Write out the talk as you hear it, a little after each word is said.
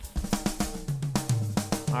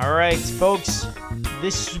All right, folks.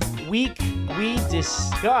 This week we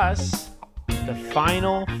discuss the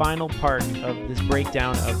final part of this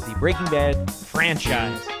breakdown of the Breaking Bad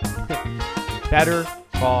franchise. Better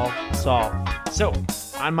Call Saul. So,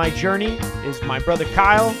 on my journey is my brother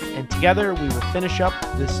Kyle, and together we will finish up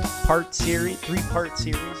this three-part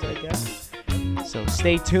series, I guess. So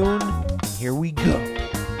stay tuned, and here we go.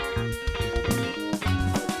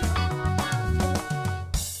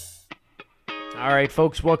 All right,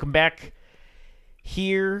 folks, welcome back.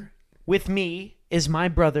 Here with me is my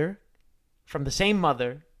brother from the same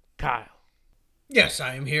mother, Kyle. Yes,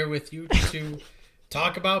 I am here with you to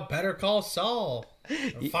talk about Better Call Saul.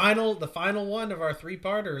 The final one of our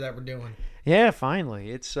three-parter that we're doing. Yeah, finally.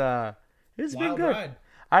 It's Wild been good. Ride.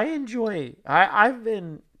 I enjoy. I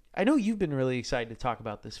know you've been really excited to talk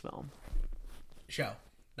about this film. Show,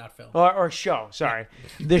 not film. Or show, sorry.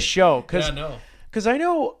 This show. Because I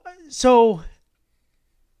know, so,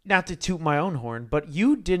 not to toot my own horn, but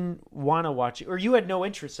you didn't want to watch it, or you had no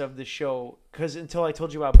interest of the show, because until I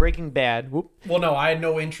told you about Breaking Bad. Whoop. Well, no, I had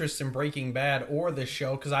no interest in Breaking Bad or this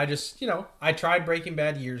show, because I just, I tried Breaking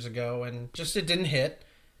Bad years ago, and just it didn't hit.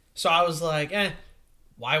 So I was like,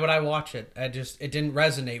 why would I watch it? It didn't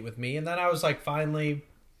resonate with me. And then I was like, finally,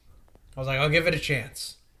 I'll give it a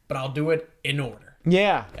chance, but I'll do it in order.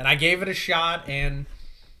 Yeah. And I gave it a shot, and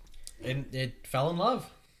it fell in love.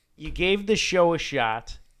 You gave the show a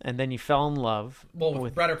shot, and then you fell in love. Well,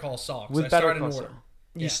 with Better Call Saul. With I Better started Call in order. Saul.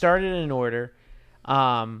 You started in order.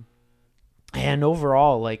 And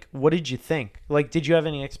overall, like, what did you think? Like, did you have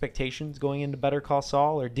any expectations going into Better Call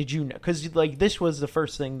Saul, or did you know? Because, like, this was the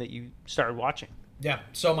first thing that you started watching. Yeah,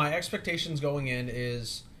 so my expectations going in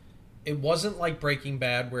is it wasn't like Breaking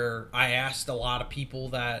Bad where I asked a lot of people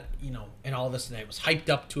that, and all this, and it was hyped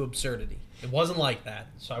up to absurdity. It wasn't like that.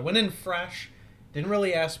 So I went in fresh, didn't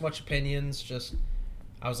really ask much opinions, just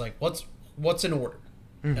I was like, what's in order?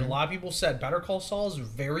 Mm-hmm. And a lot of people said Better Call Saul is a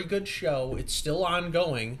very good show. It's still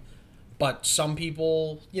ongoing, but some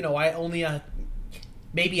people, I only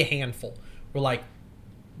maybe a handful were like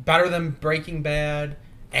better than Breaking Bad,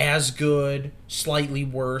 as good, slightly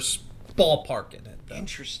worse, ballpark in it. Though.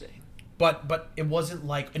 Interesting. But it wasn't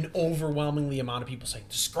like an overwhelmingly amount of people saying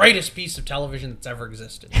this is the greatest piece of television that's ever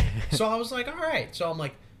existed. So I was like, all right. So I'm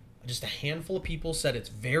like, just a handful of people said it's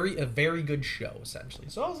a very good show, essentially.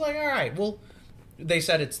 So I was like, all right, well, they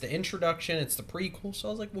said it's the introduction, it's the prequel. So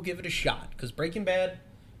I was like, we'll give it a shot. Because Breaking Bad,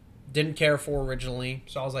 didn't care for originally.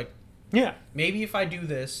 So I was like, yeah, maybe if I do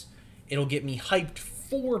this, it'll get me hyped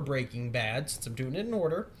for Breaking Bad, since I'm doing it in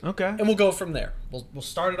order. Okay. And we'll go from there. We'll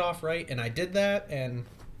start it off right. And I did that, and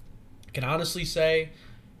I can honestly say,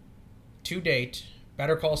 to date,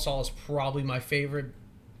 Better Call Saul is probably my favorite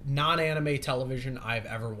non-anime television I've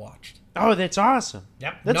ever watched. Oh, that's awesome.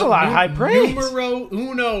 Yep. That's a lot of high praise. Numero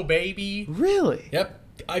uno, baby. Really? Yep.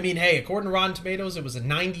 I mean, hey, according to Rotten Tomatoes, it was a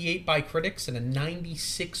 98 by critics and a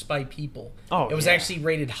 96 by people. Oh, it was actually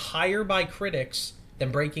rated higher by critics than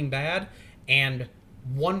Breaking Bad and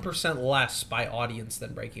 1% less by audience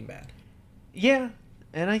than Breaking Bad. Yeah,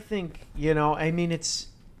 and I think,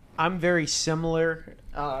 I'm very similar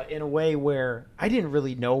in a way where I didn't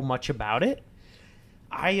really know much about it.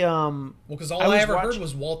 Because all I ever heard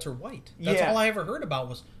was Walter White. That's all I ever heard about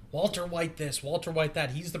was Walter White this, Walter White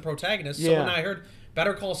that. He's the protagonist. So when I heard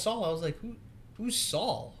Better Call Saul, I was like, who's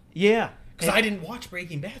Saul? Yeah. Because I didn't watch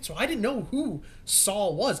Breaking Bad, so I didn't know who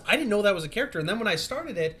Saul was. I didn't know that was a character. And then when I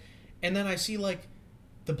started it, and then I see, like,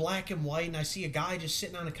 the black and white, and I see a guy just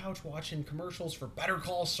sitting on a couch watching commercials for Better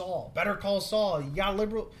Call Saul. Better Call Saul. You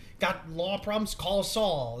got law problems, call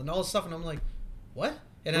Saul, and all this stuff. And I'm like, what?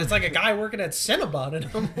 And it's like a guy working at Cinnabon, and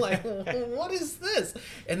I'm like, what is this?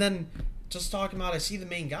 And then just talking about, I see the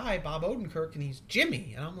main guy, Bob Odenkirk, and he's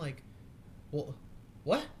Jimmy. And I'm like, well,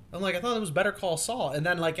 what? I'm like, I thought it was Better Call Saul. And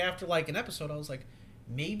then, like, after, like, an episode, I was like,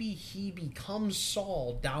 maybe he becomes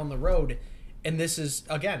Saul down the road. And this is,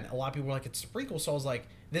 again, a lot of people were like, it's the prequel. So I was like,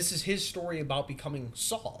 this is his story about becoming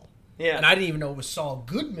Saul. Yeah. And I didn't even know it was Saul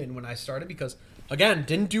Goodman when I started because, again,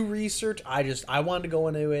 didn't do research. I wanted to go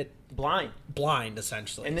into it blind,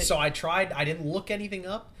 essentially. And so I tried. I didn't look anything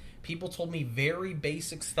up. People told me very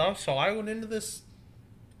basic stuff. So I went into this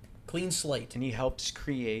clean slate. And he helps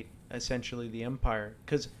create, essentially, the Empire.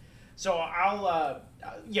 So I'll,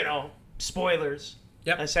 spoilers.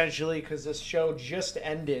 Yep. Essentially, because this show just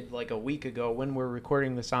ended like a week ago when we're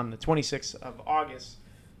recording this on the 26th of August.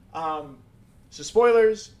 So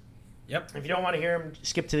spoilers. Yep. If you don't want to hear them,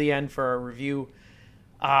 skip to the end for our review.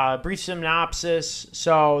 Brief synopsis.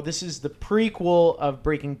 So this is the prequel of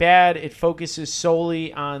Breaking Bad. It focuses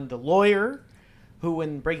solely on the lawyer who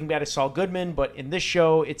in Breaking Bad is Saul Goodman, but in this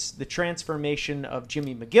show, it's the transformation of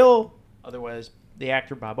Jimmy McGill, otherwise the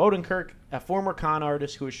actor Bob Odenkirk, a former con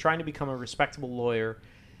artist who is trying to become a respectable lawyer,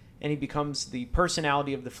 and he becomes the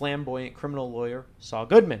personality of the flamboyant criminal lawyer, Saul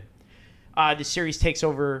Goodman. The series takes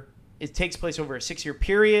place over a 6-year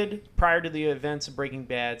period prior to the events of Breaking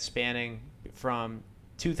Bad, spanning from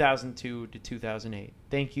 2002 to 2008.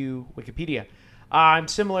 Thank you, Wikipedia. I'm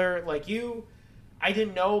similar like you. I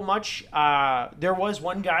didn't know much. There was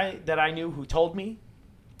one guy that I knew who told me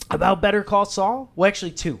about Better Call Saul. Well,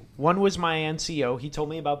 actually two. One was my NCO. He told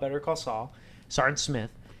me about Better Call Saul, Sergeant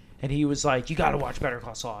Smith. And he was like, you got to watch Better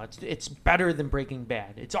Call Saul. It's better than Breaking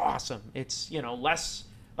Bad. It's awesome. It's, less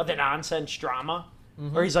of the nonsense drama.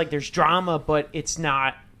 Mm-hmm. Or he's like, there's drama, but it's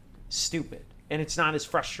not stupid. And it's not as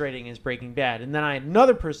frustrating as Breaking Bad. And then I had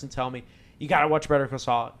another person tell me, you got to watch Better Call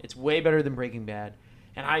Saul. It's way better than Breaking Bad.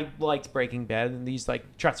 And I liked Breaking Bad, and these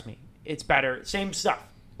trust me, it's better. Same stuff.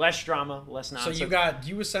 Less drama, less nonsense. So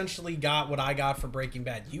you essentially got what I got for Breaking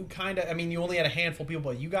Bad. You you only had a handful of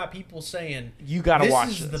people, but you got people saying, you got to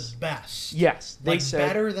watch this. This is the best. Yes. They said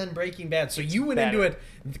better than Breaking Bad. So you went into it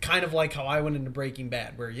kind of like how I went into Breaking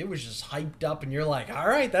Bad, where it was just hyped up, and you're like, all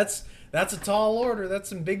right, that's a tall order. That's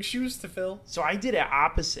some big shoes to fill. So I did it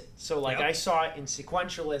opposite. So I saw it in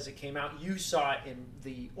sequential as it came out. You saw it in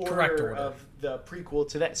the order of the prequel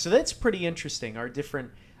to that. So that's pretty interesting, our different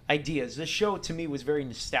ideas. This show to me was very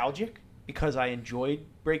nostalgic because I enjoyed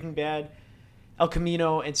Breaking Bad, El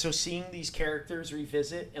Camino, and so seeing these characters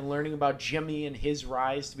revisit and learning about Jimmy and his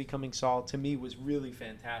rise to becoming Saul to me was really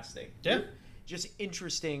fantastic. Yeah. Just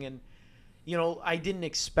interesting. And, I didn't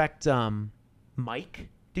expect Mike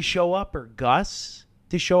to show up or Gus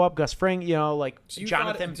to show up. Gus Fring, so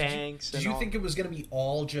Jonathan Banks. Did you think it was going to be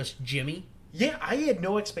all just Jimmy? Yeah, I had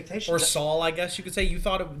no expectations. Or Saul, I guess you could say.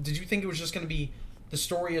 Did you think it was just going to be the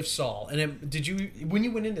story of Saul? And when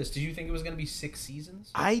you went into this, did you think it was going to be 6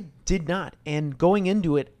 seasons? I did not. And going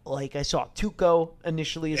into it, I saw Tuco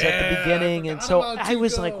initially at the beginning. And so I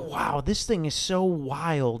was like, wow, this thing is so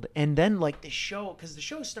wild. And then the show, because the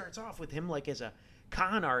show starts off with him as a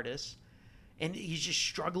con artist. And he's just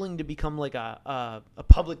struggling to become a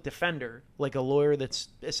public defender, like a lawyer that's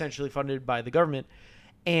essentially funded by the government.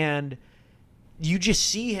 And you just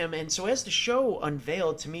see him. And so as the show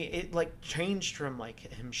unveiled to me, it changed from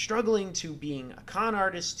him struggling to being a con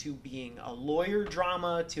artist to being a lawyer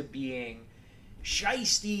drama to being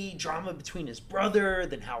shiesty drama between his brother,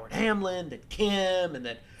 then Howard Hamlin, then Kim, and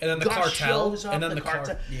then the cartel. And then the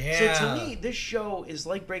cartel. Yeah. So to me, this show is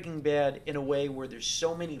like Breaking Bad in a way where there's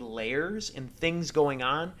so many layers and things going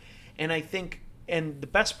on. And I think, and the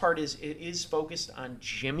best part is it is focused on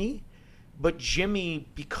Jimmy, but Jimmy,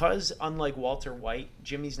 because unlike Walter White,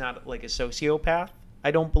 Jimmy's not a sociopath, I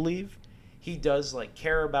don't believe. He does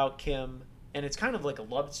care about Kim, and it's kind of like a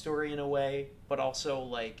love story in a way, but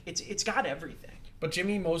also it's got everything. But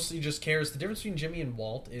Jimmy mostly just cares. The difference between Jimmy and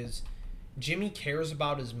Walt is Jimmy cares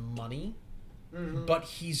about his money, but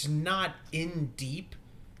he's not in deep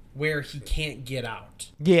where he can't get out.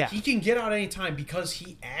 Yeah. He can get out anytime because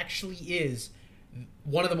he actually is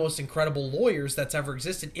one of the most incredible lawyers that's ever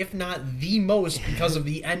existed, if not the most, because of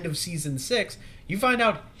the end of season 6. You find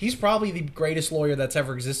out he's probably the greatest lawyer that's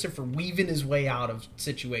ever existed for weaving his way out of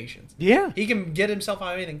situations. Yeah. He can get himself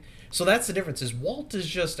out of anything. So that's the difference, is Walt is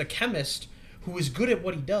just a chemist who is good at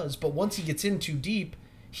what he does, but once he gets in too deep,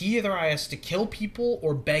 he either has to kill people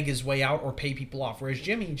or beg his way out or pay people off. Whereas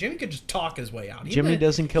Jimmy could just talk his way out. Jimmy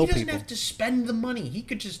doesn't kill people. He doesn't have to spend the money. He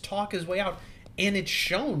could just talk his way out. And it's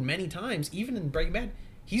shown many times, even in Breaking Bad,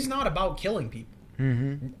 he's not about killing people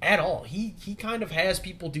at all. He kind of has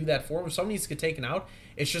people do that for him. If someone needs to get taken out,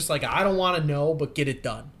 it's just I don't want to know, but get it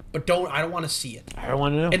done. But I don't want to see it. I don't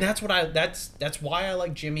want to know. And that's why I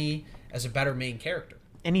like Jimmy as a better main character.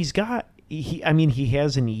 And he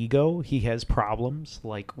has an ego. He has problems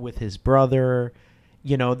with his brother.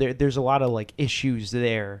 There's a lot of issues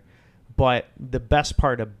there. But the best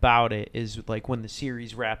part about it is when the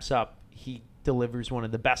series wraps up, he delivers one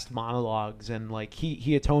of the best monologues, and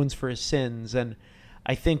he atones for his sins. And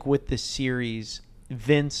I think with this series,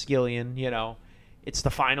 Vince Gilligan, it's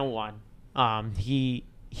the final one. He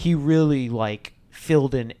really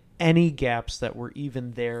filled in any gaps that were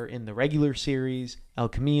even there in the regular series. El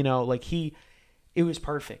Camino, it was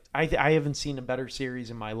perfect. I haven't seen a better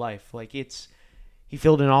series in my life. He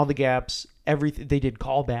filled in all the gaps. Everything, they did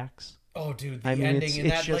callbacks. Oh, dude, the ending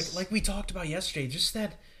and that, just, like we talked about yesterday, just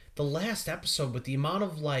that the last episode, but the amount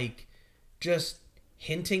of just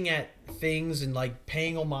hinting at things and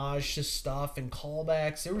paying homage to stuff and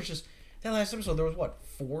callbacks. There was just that last episode. There was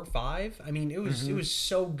 4 or 5. I mean, it was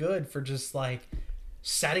so good for just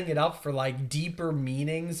setting it up for like deeper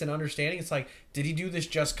meanings and understanding. It's like, did he do this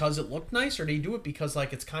just because it looked nice, or did he do it because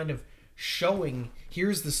like it's kind of showing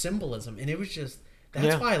here's the symbolism? And it was just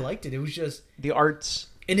that's why I liked it. It was just the arts.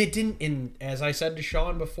 And it didn't, and as I said to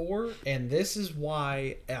Sean before, and this is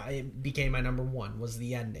why it became my number one, was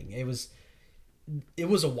the ending. It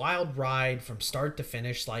was a wild ride from start to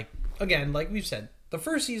finish. Like, again, like we've said, the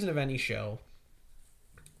first season of any show,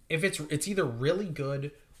 if it's either really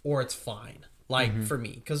good or it's fine. Like, for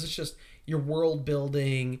me, because it's just your world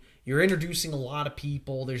building, you're introducing a lot of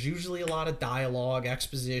people, there's usually a lot of dialogue,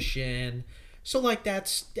 exposition. So, like,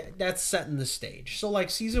 that's setting the stage. So, like,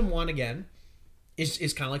 season one, again,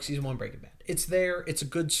 is kind of like season one Breaking Bad. It's there, it's a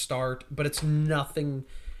good start, but it's nothing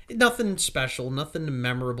special, nothing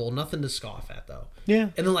memorable, nothing to scoff at, though.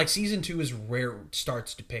 Yeah. And then, like, season two is where it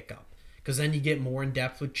starts to pick up, because then you get more in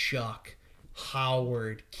depth with Chuck,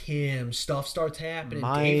 Howard, Kim, stuff starts happening.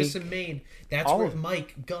 Mike, Davis and Maine. That's where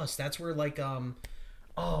Mike, Gus. That's where like who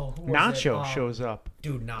was Nacho it? shows up.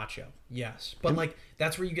 Dude, Nacho. Yes, but like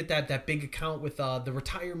that's where you get that big account with the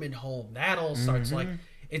retirement home. That all starts like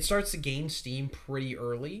it starts to gain steam pretty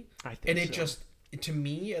early, I think, and it so. just, to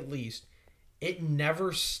me at least, it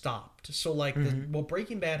never stopped. So like what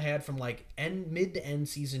Breaking Bad had from like mid to end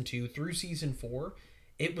season 2 through season 4,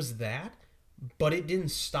 it was that. But it didn't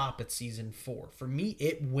stop at season 4. For me,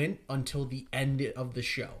 it went until the end of the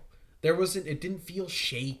show. It didn't feel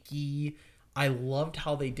shaky. I loved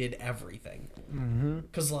how they did everything.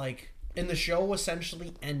 Because, like, and the show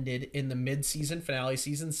essentially ended in the mid-season finale.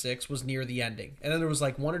 Season 6 was near the ending. And then there was,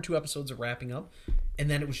 like, 1 or 2 episodes of wrapping up.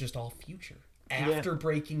 And then it was just all future. After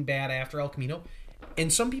Breaking Bad, after El Camino.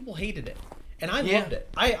 And some people hated it. And I loved it.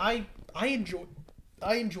 I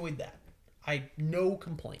enjoyed that. No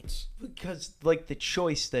complaints. Because, like, the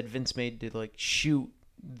choice that Vince made to, like, shoot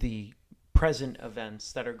the present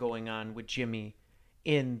events that are going on with Jimmy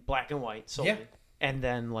in black and white solely, and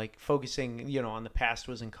then, like, focusing, on the past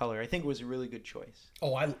was in color, I think it was a really good choice.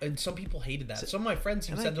 Oh, and some people hated that. Some of my friends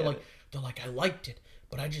even said, they're like, I liked it,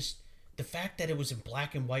 but the fact that it was in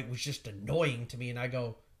black and white was just annoying to me, and I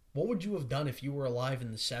go, what would you have done if you were alive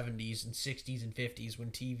in the 70s and 60s and 50s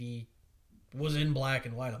when TV was in black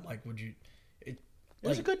and white? I'm like, would you... It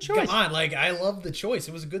was a good choice. Come on, like, I love the choice.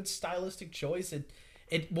 It was a good stylistic choice.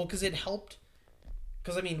 Because it helped.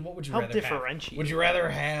 Because, I mean, what would you rather differentiate. have? Would you rather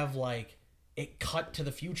have, like, it cut to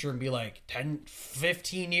the future and be like 10,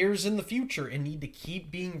 15 years in the future and need to keep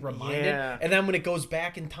being reminded? Yeah. And then when it goes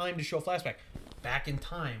back in time to show a flashback, back in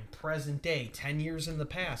time, present day, 10 years in the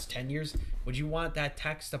past, 10 years. Would you want that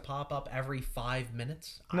text to pop up every 5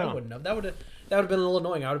 minutes? No. I wouldn't have. That would have been a little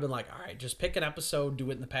annoying. I would have been like, all right, just pick an episode, do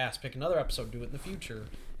it in the past. Pick another episode, do it in the future,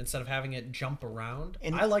 instead of having it jump around.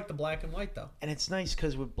 And I like the black and white, though. And it's nice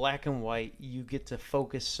because with black and white, you get to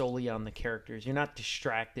focus solely on the characters. You're not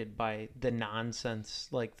distracted by the nonsense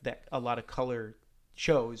like that a lot of color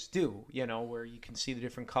shows do, where you can see the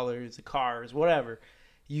different colors, the cars, whatever.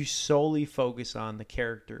 You solely focus on the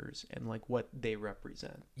characters and, like, what they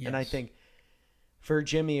represent. Yes. And I think for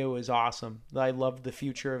Jimmy, it was awesome. I loved the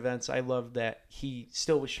future events. I loved that he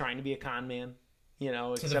still was trying to be a con man,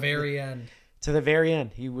 to the very end. To the very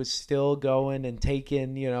end. He was still going and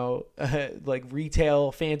taking, like,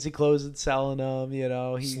 retail fancy clothes and selling them,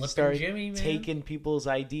 He started Jimmy, taking people's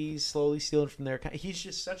IDs, slowly stealing from their account. He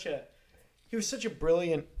was such a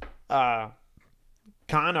brilliant con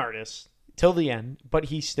artist till the end, but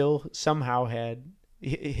he still somehow had...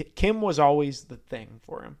 Kim was always the thing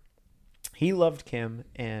for him. He loved Kim,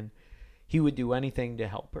 and he would do anything to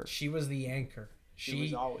help her. She was the anchor. She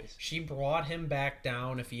was always. She brought him back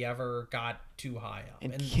down if he ever got too high up.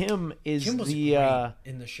 And Kim was great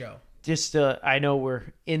in the show. Just, I know we're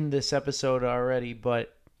in this episode already,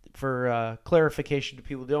 but for clarification to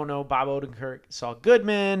people who don't know, Bob Odenkirk, Saul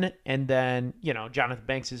Goodman, and then, Jonathan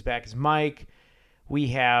Banks is back as Mike. We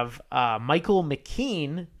have Michael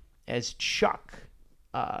McKean as Chuck,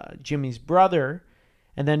 Jimmy's brother.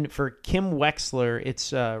 And then for Kim Wexler,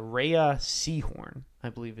 it's Rhea Seahorn, I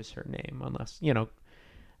believe is her name, unless,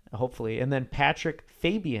 hopefully. And then Patrick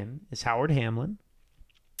Fabian is Howard Hamlin.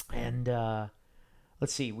 And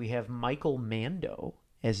let's see, we have Michael Mando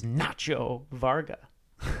as Nacho Varga.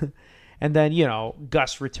 And then,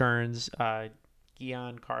 Gus returns,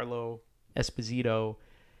 Giancarlo Esposito,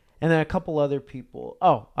 and then a couple other people.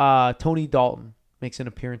 Tony Dalton makes an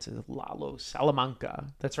appearance as Lalo Salamanca.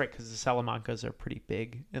 That's right, because the Salamancas are pretty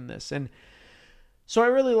big in this. And so I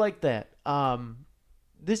really like that.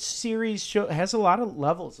 This series has a lot of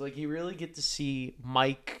levels. Like, you really get to see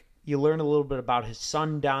Mike you learn a little bit about his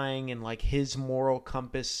son dying and like his moral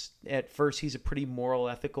compass. At first, he's a pretty moral,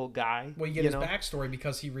 ethical guy. Well, you get his backstory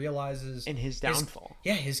because he realizes and his downfall.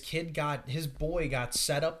 His boy got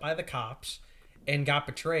set up by the cops and got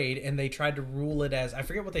betrayed, and they tried to rule it as, I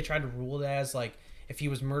forget what they tried to rule it as, like if he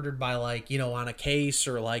was murdered by like, on a case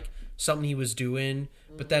or like something he was doing.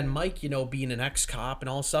 But then Mike, being an ex-cop and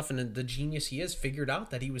all stuff, and the genius he is, figured out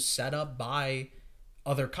that he was set up by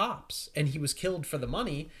other cops and he was killed for the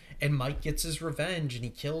money, and Mike gets his revenge and he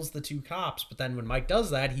kills the 2 cops. But then when Mike does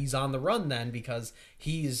that, he's on the run then because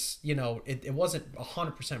he's, it wasn't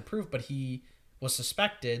 100% proof, but he was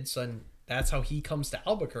suspected. So that's how he comes to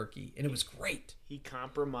Albuquerque, and it was great. He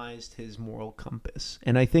compromised his moral compass.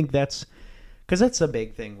 And I think that's because that's the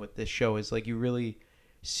big thing with this show is like you really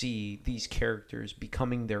see these characters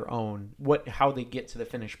becoming their own, how they get to the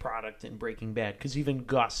finished product in Breaking Bad, because even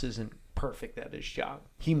Gus isn't perfect at his job.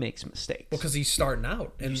 He makes mistakes. Well, because he's starting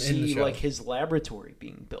out in the show. Like his laboratory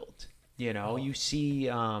being built. You see,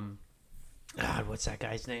 what's that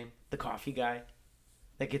guy's name? The coffee guy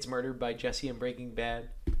that gets murdered by Jesse in Breaking Bad.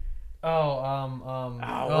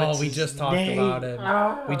 We just talked about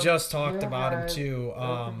him. We just talked about him too.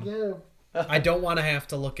 I don't want to have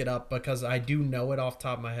to look it up because I do know it off the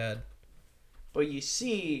top of my head. But you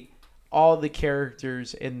see all the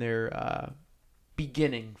characters in their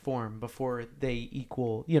beginning form before they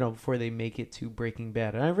before they make it to Breaking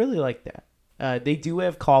Bad. And I really like that. They do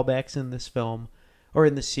have callbacks in this film or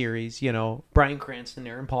in the series. Bryan Cranston and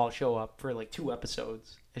Aaron Paul show up for like 2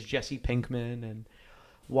 episodes as Jesse Pinkman and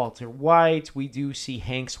Walter White. We do see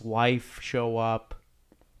Hank's wife show up.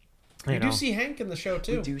 We do see Hank in the show,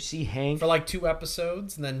 too. We do see Hank. For like 2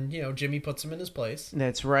 episodes, and then, Jimmy puts him in his place.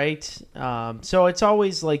 That's right. So it's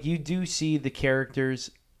always like you do see the characters.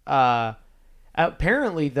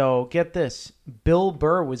 Apparently, though, get this. Bill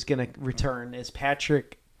Burr was going to return as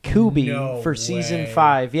Patrick Kuby for season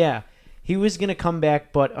 5. Yeah. He was going to come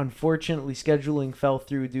back, but unfortunately, scheduling fell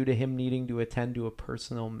through due to him needing to attend to a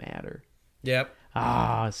personal matter. Yep.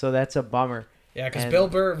 So that's a bummer. Yeah, because Bill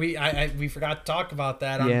Burr, we forgot to talk about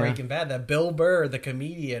that on Breaking Bad, that Bill Burr, the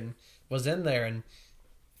comedian, was in there, and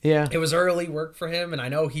it was early work for him, and I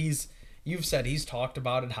know you've said he's talked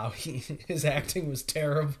about it, how his acting was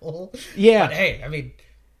terrible. Yeah. But hey, I mean,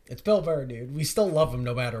 it's Bill Burr, dude. We still love him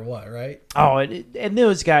no matter what, right? Oh, and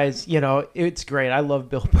those guys, it's great. I love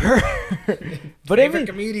Bill Burr. But favorite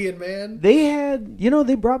comedian, man. They had,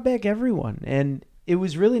 they brought back everyone, and it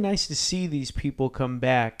was really nice to see these people come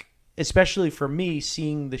back. Especially for me,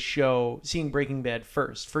 seeing Breaking Bad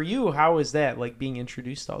first. For you, how is that, like, being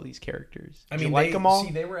introduced to all these characters? Did you like them all?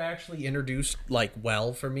 See, they were actually introduced, like,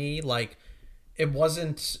 well for me. Like, it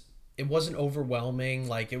wasn't overwhelming.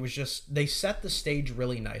 Like, it was just, they set the stage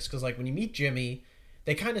really nice. Because, like, when you meet Jimmy,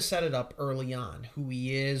 they kind of set it up early on. Who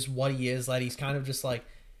he is, what he is. Like, he's kind of just, like,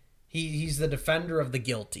 he's the defender of the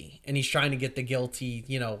guilty. And he's trying to get the guilty,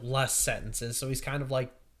 less sentences. So he's kind of,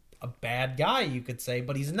 like, a bad guy, you could say,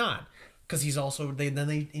 but he's not, because he's also they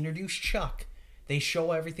introduce Chuck. They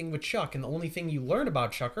show everything with Chuck, and the only thing you learn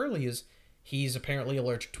about Chuck early is he's apparently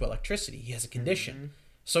allergic to electricity. He has a condition. Mm-hmm.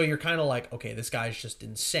 So you're kind of like, okay, this guy's just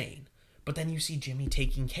insane. But then you see Jimmy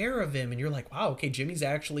taking care of him, and you're like, wow, okay, Jimmy's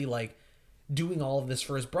actually like doing all of this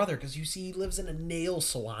for his brother, because you see he lives in a nail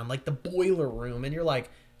salon, like the boiler room, and you're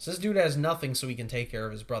like, so this dude has nothing so he can take care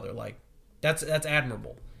of his brother. Like, that's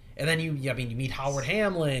admirable. And then you meet Howard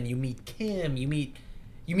Hamlin, you meet Kim, you meet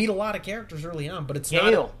a lot of characters early on, but it's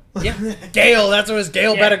Gale. Not... Yeah, Gale, that's what it was,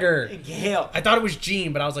 Gale Bettiger. Gale. I thought it was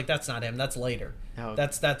Gene, but I was like, that's not him, that's later. No.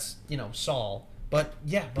 That's Saul. But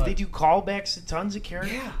they do callbacks to tons of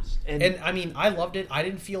characters. Yeah. And I mean, I loved it. I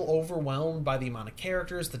didn't feel overwhelmed by the amount of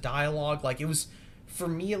characters, the dialogue. Like, it was, for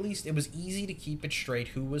me at least, it was easy to keep it straight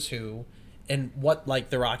who was who and what, like,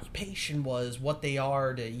 their occupation was, what they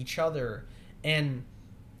are to each other. And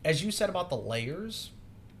as you said about the layers,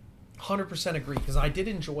 100% agree, because I did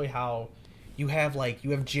enjoy how you have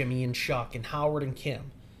Jimmy and Chuck and Howard and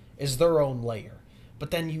Kim is their own layer. But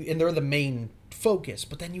then and they're the main focus,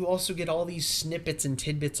 but then you also get all these snippets and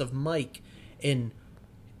tidbits of Mike and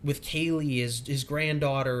with Kaylee, his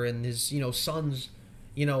granddaughter, and his son's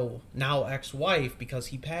now ex-wife, because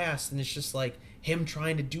he passed, and it's just like him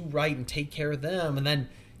trying to do right and take care of them. And then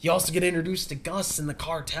you also get introduced to Gus and the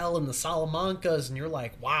cartel and the Salamancas, and you're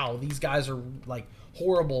like, wow, these guys are like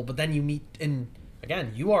horrible. But then you meet, and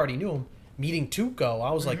again, you already knew him, meeting Tuco. I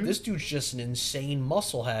was like, this dude's just an insane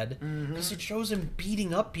musclehead, because it shows him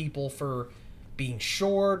beating up people for being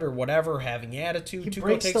short or whatever, having attitude. He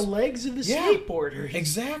breaks the legs of the skateboarder.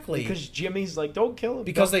 Exactly. Because Jimmy's like, don't kill him.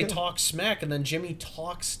 Because they talk smack, and then Jimmy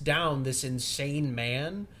talks down this insane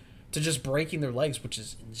man to just breaking their legs, which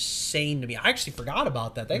is insane to me. I actually forgot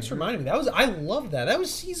about that. Thanks for reminding me. I loved that. That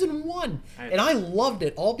was season 1. And I loved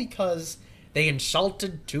it all because they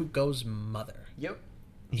insulted Tuco's mother. Yep.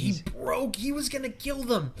 He was going to kill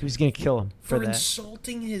them. He was going to kill him for that.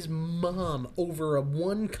 Insulting his mom over a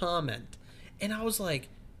one comment. And I was like,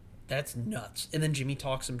 that's nuts. And then Jimmy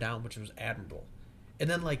talks him down, which was admirable. And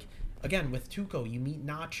then, like, again, with Tuco, you meet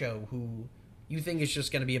Nacho, who you think is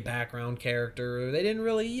just going to be a background character. They didn't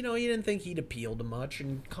really, you didn't think he'd appeal to much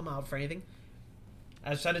and come out for anything.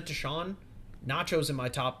 I said it to Sean, Nacho's in my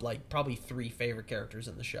top, like, probably 3 favorite characters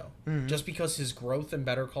in the show. Mm-hmm. Just because his growth in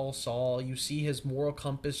Better Call Saul, you see his moral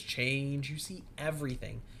compass change, you see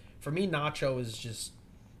everything. For me, Nacho is just,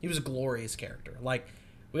 he was a glorious character. Like,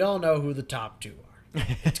 we all know who the top 2 are.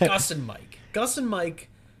 It's Gus and Mike. Gus and Mike,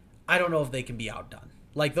 I don't know if they can be outdone.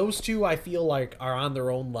 Like, those 2, I feel like, are on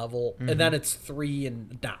their own level, and then it's 3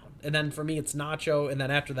 and down. And then for me, it's Nacho, and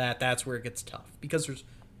then after that, that's where it gets tough. Because there's,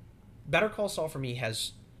 Better Call Saul, for me,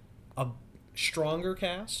 has a stronger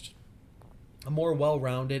cast, a more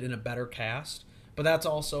well-rounded and a better cast. But that's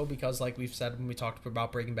also because, like we've said when we talked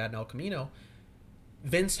about Breaking Bad and El Camino,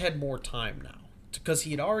 Vince had more time now. Because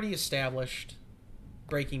he had already established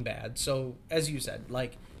Breaking Bad. So, as you said,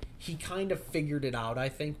 like, he kind of figured it out, I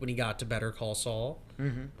think, when he got to Better Call Saul.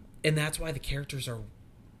 Mm-hmm. And that's why the characters are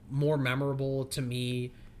more memorable to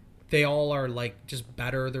me. They all are, like, just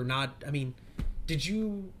better. They're not... I mean, did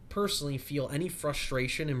you personally feel any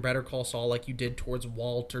frustration in Better Call Saul like you did towards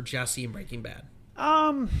Walt or Jesse in Breaking Bad?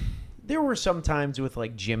 There were some times with,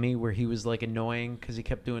 like, Jimmy where he was, like, annoying because he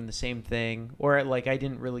kept doing the same thing. Or, like, I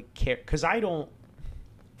didn't really care. Because I don't...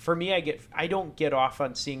 For me, I don't get off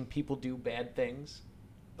on seeing people do bad things.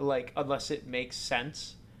 Like, unless it makes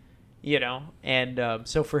sense, and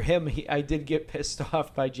so for him, I did get pissed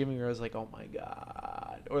off by Jimmy, where I was like, oh my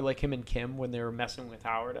god. Or like him and Kim when they were messing with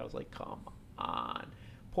Howard, I was like, come on,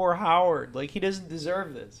 poor Howard, like, he doesn't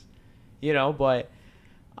deserve this, but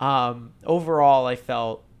overall I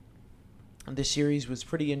felt the series was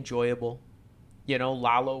pretty enjoyable.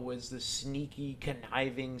 Lalo was the sneaky,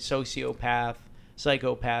 conniving psychopath.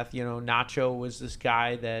 Nacho was this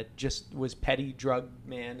guy that just was petty drug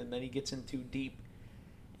man, and then he gets in too deep.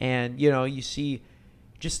 And, you see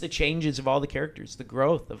just the changes of all the characters, the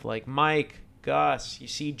growth of, like, Mike, Gus. You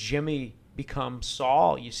see Jimmy become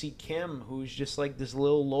Saul. You see Kim, who's just, like, this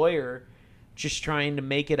little lawyer just trying to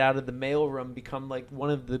make it out of the mailroom, become, like,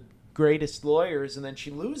 one of the greatest lawyers, and then she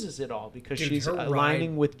loses it all because she's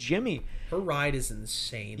aligning with Jimmy. Her ride is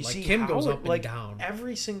insane. Like, Kim goes up and down.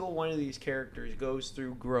 Every single one of these characters goes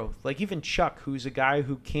through growth. Like, even Chuck, who's a guy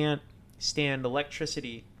who can't stand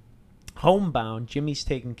electricity, homebound, Jimmy's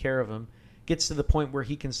taking care of him, gets to the point where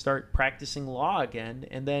he can start practicing law again,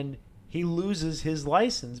 and then he loses his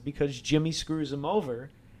license because Jimmy screws him over.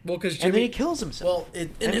 Well, because Jimmy, and then he kills himself. Well,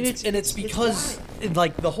 it's because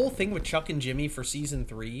like the whole thing with Chuck and Jimmy for season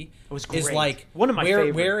 3 was great. Is like one of my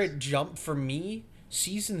favorites. Where it jumped for me.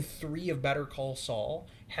 Season 3 of Better Call Saul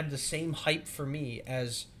had the same hype for me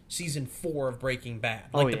as season 4 of Breaking Bad.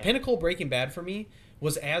 Like, the pinnacle of Breaking Bad for me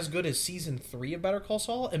was as good as season 3 of Better Call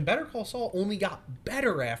Saul, and Better Call Saul only got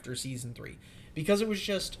better after season 3 because it was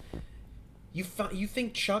just you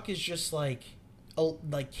think Chuck is just like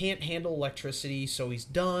can't handle electricity, so he's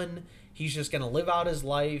done. He's just gonna live out his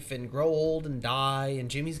life and grow old and die, and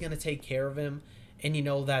Jimmy's gonna take care of him. And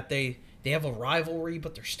that they have a rivalry,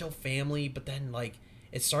 but they're still family. But then, like,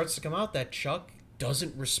 it starts to come out that Chuck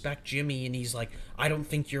doesn't respect Jimmy, and he's like, I don't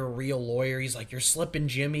think you're a real lawyer. He's like, you're slipping,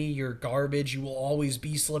 Jimmy. You're garbage. You will always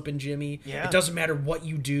be slipping, Jimmy. Yeah. It doesn't matter what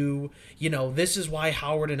you do. This is why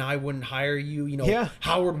Howard and I wouldn't hire you.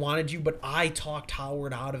 Howard wanted you, but I talked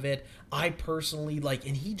Howard out of it. I personally,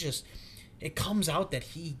 and it comes out that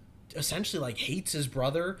he essentially, hates his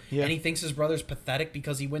brother, and he thinks his brother's pathetic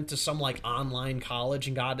because he went to some, online college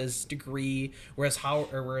and got his degree, whereas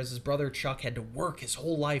his brother Chuck had to work his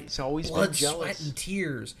whole life. He's always blood, been jealous. Sweat, and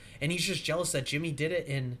tears, and he's just jealous that Jimmy did it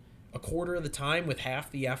in a quarter of the time with half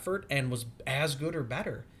the effort and was as good or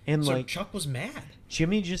better. And so Chuck was mad.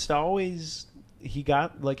 Jimmy just always... He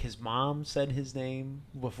got, his mom said his name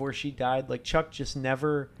before she died. Chuck just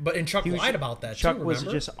never... And Chuck lied about that, Chuck too, was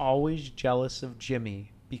just always jealous of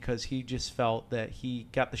Jimmy because he just felt that he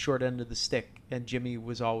got the short end of the stick, and Jimmy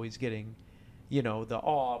was always getting, the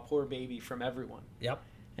poor baby from everyone. Yep.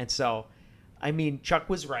 And so, Chuck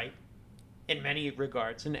was right in many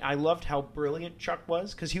regards. And I loved how brilliant Chuck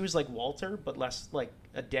was because he was like Walter, but less like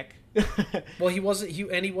a dick. Well, he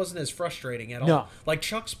wasn't as frustrating at all. No.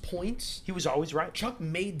 Chuck's points, he was always right. Chuck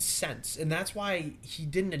made sense, and that's why he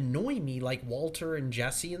didn't annoy me like Walter and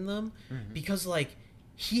Jesse and them, because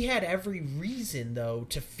he had every reason, though,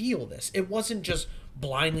 to feel this. It wasn't just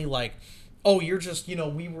blindly like, oh, you're just,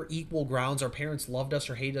 we were equal grounds. Our parents loved us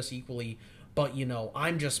or hated us equally. But,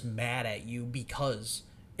 I'm just mad at you because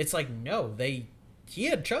it's like, no,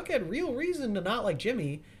 Chuck had real reason to not like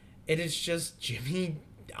Jimmy. It is just Jimmy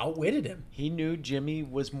outwitted him. He knew Jimmy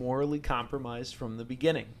was morally compromised from the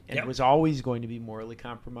beginning and Yep. was always going to be morally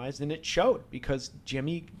compromised. And it showed because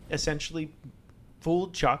Jimmy essentially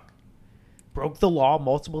fooled Chuck, broke the law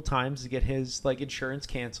multiple times to get his insurance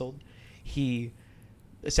canceled. He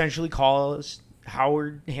essentially caused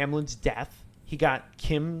Howard Hamlin's death. He got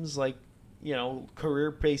Kim's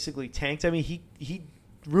career basically tanked. I mean, he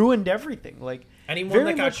ruined everything. Anyone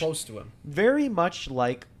that got close to him. Very much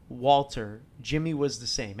like Walter, Jimmy was the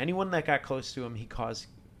same. Anyone that got close to him, he caused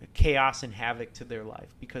chaos and havoc to their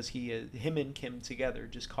life because him and Kim together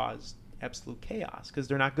just caused absolute chaos because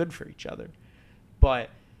they're not good for each other. But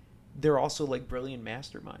they're also brilliant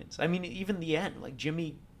masterminds. I mean, even the end,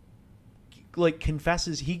 Jimmy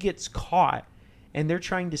confesses he gets caught and they're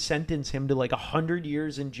trying to sentence him to 100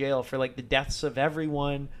 years in jail for the deaths of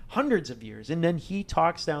everyone, hundreds of years, and then he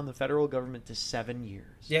talks down the federal government to 7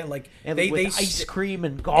 years. Yeah, and with ice cream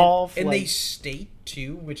and golf, and they state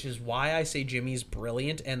too, which is why I say Jimmy's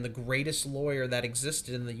brilliant and the greatest lawyer that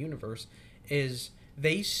existed in the universe. Is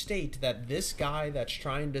they state that this guy that's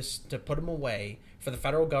trying to put him away for the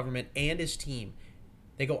federal government and his team,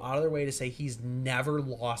 they go out of their way to say he's never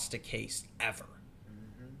lost a case ever.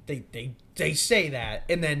 They say that,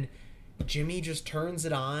 and then Jimmy just turns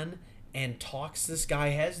it on and talks this guy,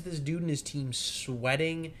 has this dude in his team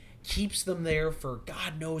sweating, keeps them there for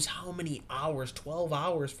God knows how many hours, 12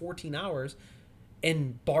 hours, 14 hours,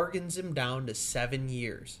 and bargains him down to 7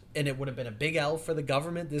 years. And it would have been a big L for the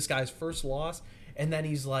government, this guy's first loss, and then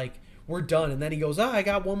he's like, we're done. And then he goes, I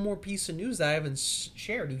got one more piece of news that I haven't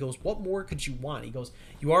shared. He goes, what more could you want? He goes,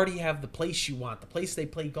 you already have the place you want, the place they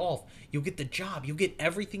play golf. You'll get the job. You'll get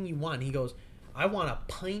everything you want. He goes, I want a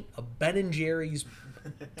pint of Ben & Jerry's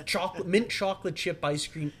mint chocolate chip ice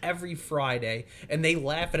cream every Friday. And they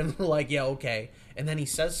laugh at him. They're like, yeah, okay. And then he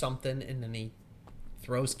says something, and then he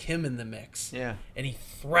throws Kim in the mix. Yeah. And he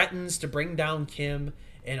threatens to bring down Kim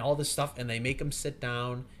and all this stuff, and they make him sit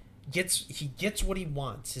down. He gets what he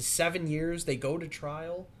wants. His 7 years, they go to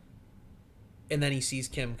trial, and then he sees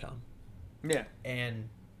Kim come. Yeah. And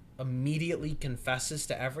immediately confesses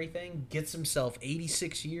to everything, gets himself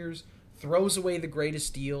 86 years, throws away the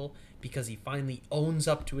greatest deal because he finally owns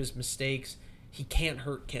up to his mistakes. He can't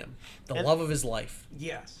hurt Kim, the love of his life.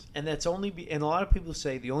 Yes. And that's and a lot of people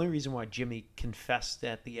say the only reason why Jimmy confessed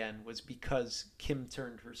at the end was because Kim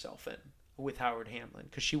turned herself in with Howard Hamlin,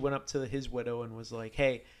 because she went up to his widow and was like,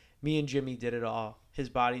 hey, me and Jimmy did it all. His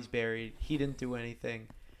body's buried. He didn't do anything.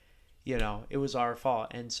 It was our fault.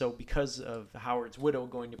 And so because of Howard's widow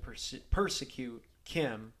going to persecute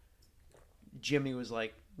Kim, Jimmy was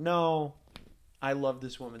like, no, I love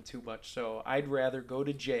this woman too much, so I'd rather go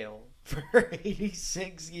to jail for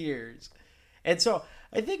 86 years. And so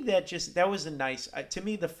I think that was a nice, to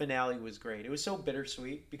me, the finale was great. It was so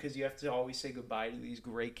bittersweet because you have to always say goodbye to these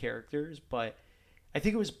great characters, but I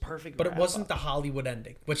think it was perfect. But it wasn't the Hollywood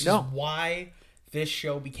ending, which is why this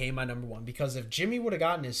show became my number one. Because if Jimmy would have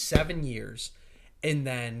gotten his 7 years and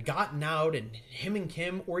then gotten out, and him and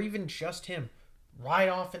Kim, or even just him, ride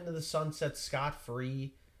off into the sunset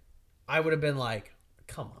scot-free, I would have been like,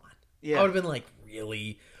 come on. Yeah. I would have been like,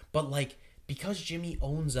 really? But because Jimmy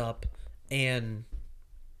owns up and,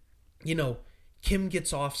 Kim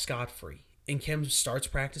gets off scot-free and Kim starts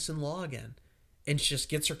practicing law again and just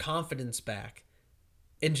gets her confidence back.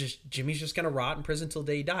 And Jimmy's just going to rot in prison till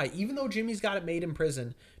day he die. Even though Jimmy's got it made in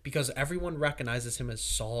prison because everyone recognizes him as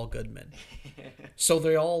Saul Goodman. So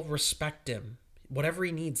they all respect him. Whatever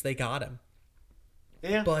he needs, they got him.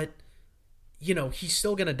 Yeah. But, he's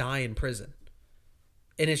still going to die in prison.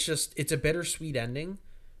 And it's a bittersweet ending,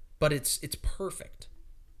 but it's perfect.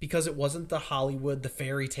 Because it wasn't the Hollywood, the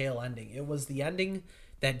fairy tale ending. It was the ending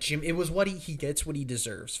that it was what he gets what he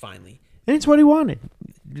deserves, finally. And it's what he wanted.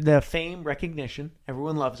 The fame, recognition.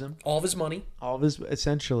 Everyone loves him. All of his money.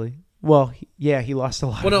 Essentially. Well, he lost a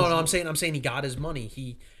lot. Well, no, I'm saying he got his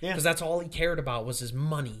money. Because that's all he cared about was his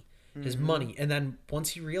money. His money. And then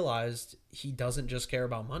once he realized he doesn't just care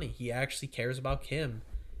about money, he actually cares about Kim.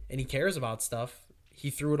 And he cares about stuff. He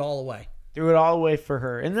threw it all away. Threw it all away for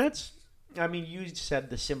her. And that's, you said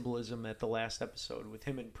the symbolism at the last episode with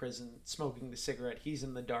him in prison, smoking the cigarette. He's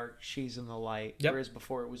in the dark, she's in the light. Yep. Whereas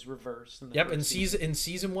before it was reversed. In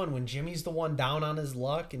season one, when Jimmy's the one down on his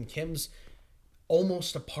luck and Kim's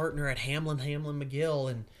almost a partner at Hamlin McGill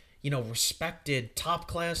and, respected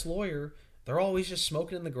top-class lawyer, they're always just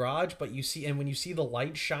smoking in the garage, but when you see the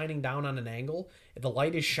light shining down on an angle, the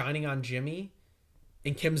light is shining on Jimmy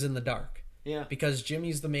and Kim's in the dark. Yeah. Because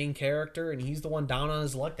Jimmy's the main character and he's the one down on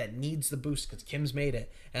his luck that needs the boost because Kim's made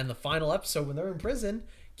it. And the final episode, when they're in prison,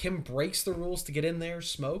 Kim breaks the rules to get in there,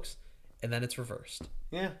 smokes, and then it's reversed.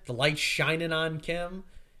 Yeah. The light's shining on Kim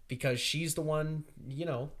because she's the one,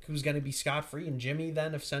 who's going to be scot-free. And Jimmy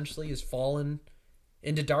then essentially has fallen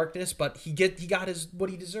into darkness, but he got what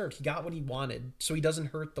he deserved. He got what he wanted, so he doesn't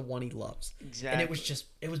hurt the one he loves. Exactly. And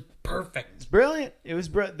it was perfect. It's brilliant. It was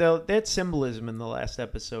that symbolism in the last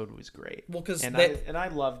episode was great. Well, because I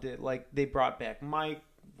loved it. Like, they brought back Mike.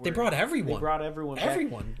 They brought everyone. They brought everyone back.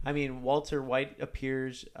 Everyone. I mean, Walter White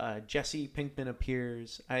appears. Jesse Pinkman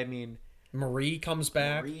appears. I mean, Marie comes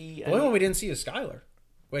back. The only one we didn't see is Skylar.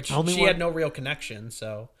 Which she had no real connection,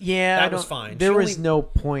 so that was fine. There was no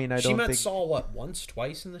point. She met Saul once,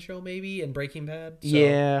 twice in the show, maybe in Breaking Bad. So.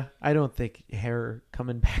 Yeah, I don't think her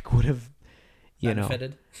coming back would have,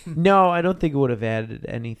 benefited. No, I don't think it would have added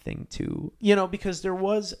anything to because there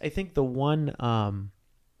was, I think, the one.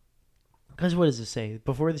 Because what does it say?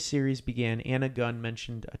 Before the series began, Anna Gunn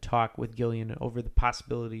mentioned a talk with Gillian over the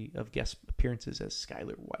possibility of guest appearances as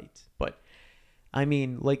Skylar White, but I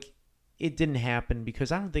mean, like. It didn't happen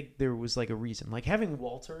because I don't think there was like a reason. Like having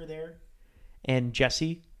Walter there and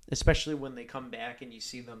Jesse, especially when they come back and you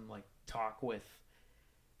see them like talk with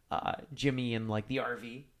Jimmy in like the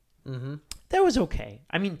RV, that was okay.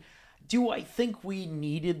 I mean, do I think we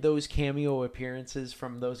needed those cameo appearances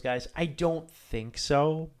from those guys? I don't think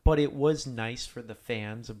so, but it was nice for the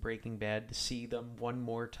fans of Breaking Bad to see them one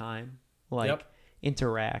more time,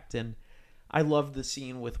 interact. And I love the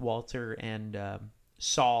scene with Walter and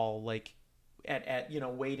Saul, like at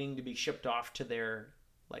waiting to be shipped off to their,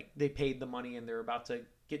 like, they paid the money and they're about to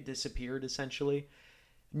get disappeared, essentially,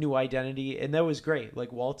 new identity. And that was great.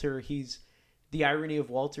 Like Walter, the irony of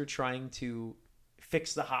Walter trying to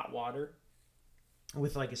fix the hot water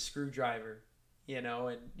with like a screwdriver,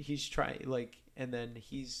 and he's trying and then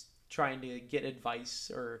he's trying to get advice,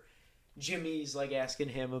 or Jimmy's like asking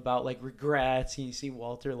him about like regrets. And you see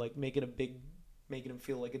Walter like making him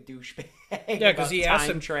feel like a douchebag. Yeah, because he asked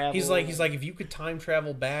him. Travel. He's like, if you could time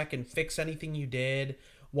travel back and fix anything you did,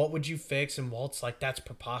 what would you fix? And Walt's like, that's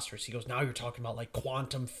preposterous. He goes, now you're talking about like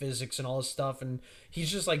quantum physics and all this stuff, and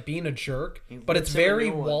he's just like being a jerk. But it's very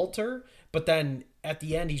Walter. But then at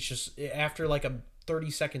the end, he's just, after like a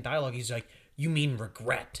 30-second dialogue, he's like, you mean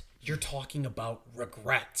regret? You're talking about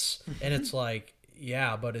regrets, and it's like,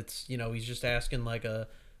 yeah, but it's he's just asking like a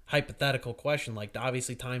hypothetical question, like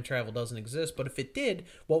obviously time travel doesn't exist, but if it did,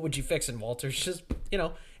 what would you fix? And Walter's just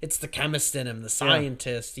it's the chemist in him, the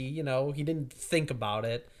scientist. He he didn't think about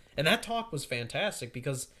it, and that talk was fantastic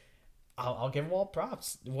because I'll give Walt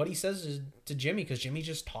props. What he says is to Jimmy, because Jimmy's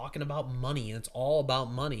just talking about money and it's all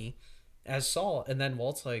about money as Saul, and then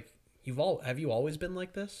Walt's like, have you always been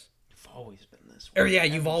like this? You've always been this way. Or yeah,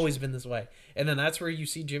 you've always been this way. And then that's where you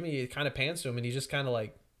see Jimmy, it kind of pans to him and he just kind of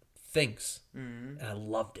like thinks, and I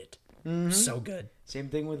loved it. So good. Same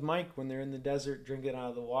thing with Mike when they're in the desert drinking out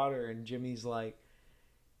of the water, and Jimmy's like,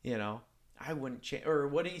 I wouldn't change. Or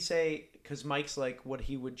what did he say? Because Mike's like, what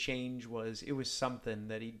he would change was it was something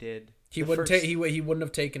that he did. He wouldn't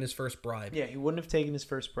have taken his first bribe. Yeah, he wouldn't have taken his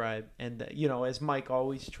first bribe, and as Mike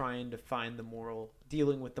always trying to find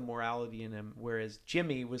dealing with the morality in him, whereas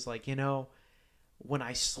Jimmy was like, when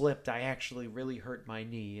I slipped, I actually really hurt my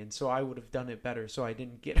knee, and so I would have done it better so I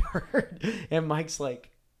didn't get hurt. And Mike's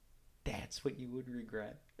like, that's what you would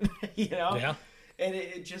regret. Yeah. And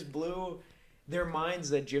it just blew their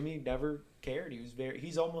minds that Jimmy never cared.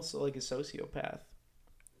 He's almost like a sociopath.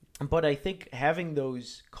 But I think having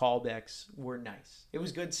those callbacks were nice. It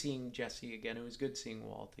was good seeing Jesse again. It was good seeing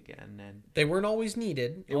Walt again. And they weren't always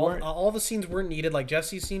needed. All the scenes weren't needed. Like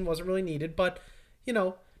Jesse's scene wasn't really needed, but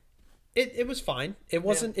It was fine. It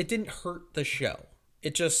wasn't. Yeah. It didn't hurt the show.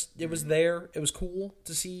 It was there. It was cool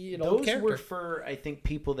to see an old character. Those were for, I think,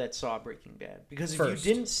 people that saw Breaking Bad. Because if you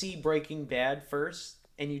didn't see Breaking Bad first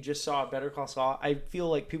and you just saw Better Call Saul, I feel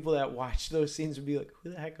like people that watched those scenes would be like, who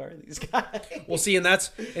the heck are these guys? Well,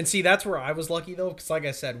 that's where I was lucky though, because like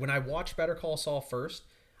I said, when I watched Better Call Saul first,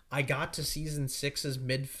 I got to season 6's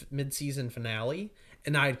mid-season finale,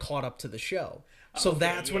 and I had caught up to the show. So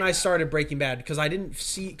when I started Breaking Bad, because I didn't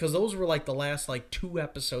see, because those were like the last like 2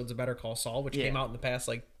 episodes of Better Call Saul, which came out in the past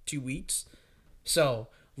like 2 weeks. So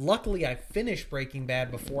luckily I finished Breaking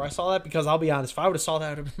Bad before I saw that, because I'll be honest, if I would have saw that, I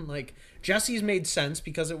would have been like, Jesse's made sense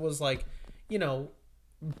because it was like, it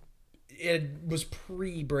was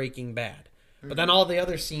pre-Breaking Bad. But then all the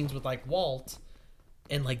other scenes with like Walt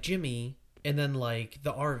and like Jimmy and then like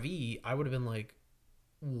the RV, I would have been like,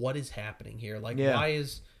 what is happening here? Like, Yeah.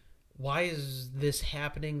 why is this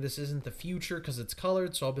happening? This isn't the future because it's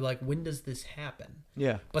colored. So I'll be like, when does this happen?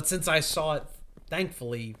 Yeah. But since I saw it,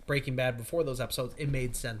 thankfully, Breaking Bad before those episodes, it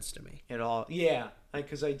made sense to me. It all, yeah,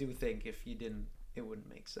 because I do think if you didn't, it wouldn't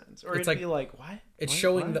make sense, or It's it'd be like, what? It's What?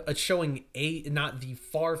 showing What? it's showing not the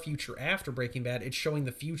far future after Breaking Bad. It's showing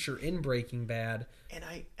the future in Breaking Bad. And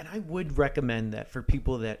I would recommend that for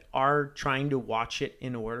people that are trying to watch it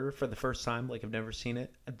in order for the first time, like I've never seen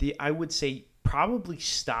it. I would say probably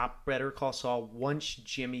stop Better Call Saul once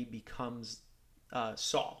Jimmy becomes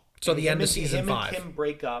Saul. So the end of Him season 5. and Kim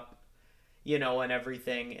break up, and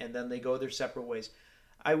everything, and then they go their separate ways.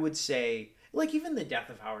 I would say, like, even the death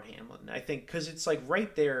of Howard Hamlin, I think, because it's like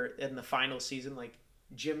right there in the final season, like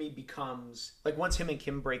Jimmy becomes, like, once him and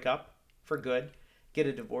Kim break up for good, get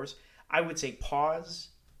a divorce, I would say pause,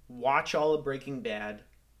 watch all of Breaking Bad,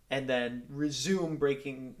 and then resume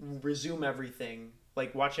everything,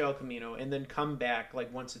 like watch El Camino, and then come back,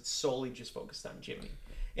 like, once it's solely just focused on Jimmy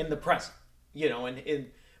in the present, and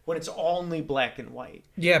when it's only black and white.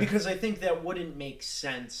 Yeah. Because I think that wouldn't make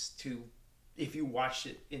sense if you watched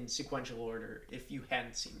it in sequential order if you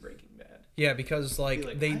hadn't seen Breaking Bad. Yeah, because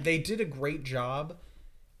Like, they did a great job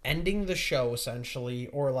ending the show essentially,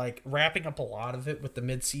 or like wrapping up a lot of it with the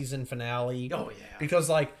mid-season finale. Oh yeah. Because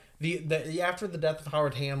like the after the death of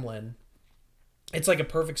Howard Hamlin, it's like a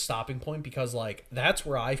perfect stopping point because like that's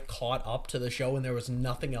where I caught up to the show and there was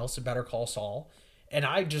nothing else to Better Call Saul. And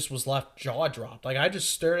I just was left jaw dropped. Like I just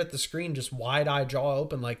stared at the screen, just wide-eyed, jaw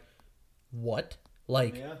open, like, what?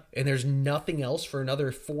 Like, Yeah. And there's nothing else for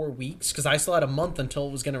another 4 weeks because I still had a month until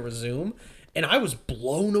it was going to resume. And I was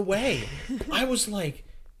blown away. I was like,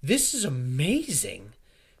 this is amazing.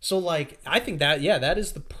 So, like, I think that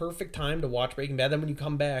is the perfect time to watch Breaking Bad. Then when you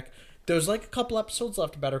come back, there's like a couple episodes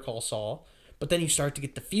left of Better Call Saul. But then you start to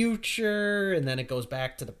get the future, and then it goes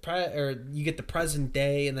back to or you get the present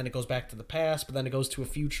day, and then it goes back to the past, but then it goes to a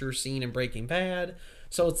future scene in Breaking Bad.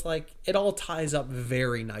 So it's like, it all ties up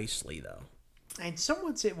very nicely, though. And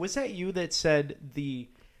someone said, was that you that said the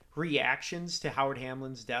reactions to Howard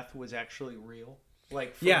Hamlin's death was actually real?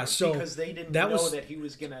 Like, because they didn't know that he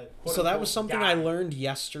was gonna. So that was something die. I learned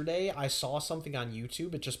yesterday. I saw something on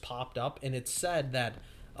YouTube. It just popped up, and it said that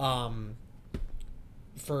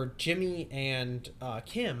for Jimmy and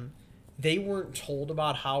Kim, they weren't told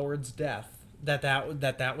about Howard's death.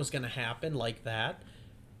 That was going to happen like that.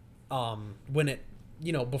 When it,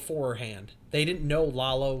 beforehand, they didn't know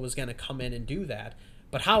Lalo was going to come in and do that.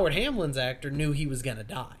 But Howard Hamlin's actor knew he was going to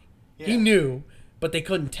die. Yeah. He knew, but they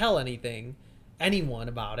couldn't tell anyone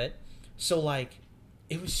about it. So like,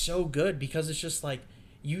 it was so good because it's just like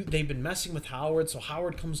they've been messing with Howard. So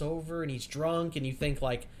Howard comes over and he's drunk, and you think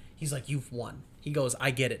like he's like, you've won. He goes, I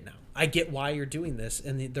get it now. I get why you're doing this.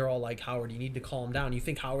 And they're all like, Howard, you need to calm down. You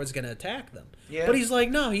think Howard's going to attack them. Yeah. But he's like,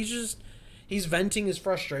 no, he's venting his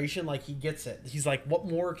frustration like he gets it. He's like, what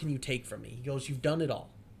more can you take from me? He goes, you've done it all.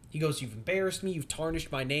 He goes, you've embarrassed me. You've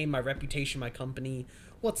tarnished my name, my reputation, my company.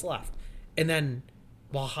 What's left? And then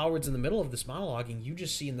while Howard's in the middle of this monologuing, you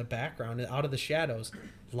just see in the background, out of the shadows,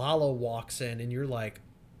 Lalo walks in, and you're like,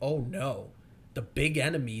 oh no, the big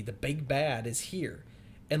enemy, the big bad is here.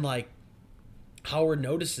 And like, Howard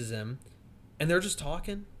notices him, and they're just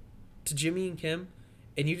talking to Jimmy and Kim,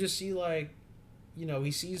 and you just see like,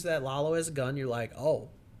 he sees that Lalo has a gun. You're like, oh,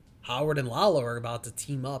 Howard and Lalo are about to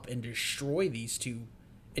team up and destroy these two,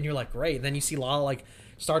 and you're like, great. And then you see Lalo like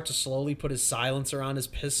start to slowly put his silencer on his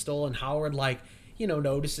pistol, and Howard like,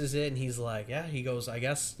 notices it, and he's like, yeah, he goes, I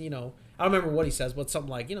guess, I don't remember what he says, but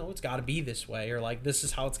something like, it's got to be this way, or like, this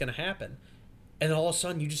is how it's gonna happen. And then all of a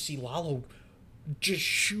sudden you just see Lalo just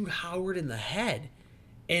shoot Howard in the head,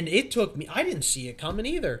 and it took me, I didn't see it coming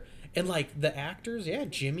either. And like the actors,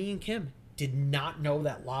 Jimmy and Kim did not know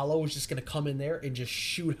that Lalo was just gonna come in there and just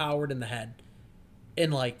shoot Howard in the head.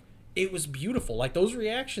 And like, it was beautiful. Like, those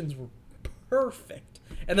reactions were perfect.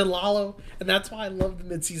 And then Lalo, and that's why I love the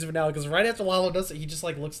mid-season finale, because right after Lalo does it, he just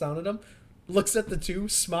like looks down at him, looks at the two,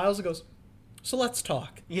 smiles, and goes, so let's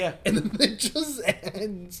talk. Yeah. And then it just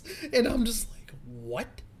ends, and I'm just like, what?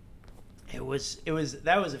 That was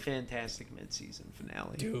a fantastic mid-season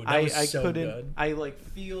finale. Dude, that was so couldn't, good.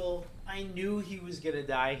 I knew he was gonna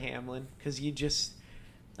die, Hamlin, because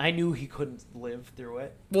I knew he couldn't live through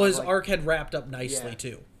it. Well, his arc had wrapped up nicely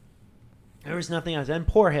too. There was nothing else, and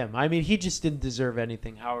poor him. I mean, he just didn't deserve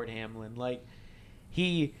anything, Howard Hamlin. Like,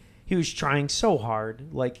 he was trying so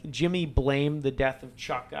hard. Like, Jimmy blamed the death of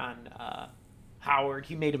Chuck on Howard.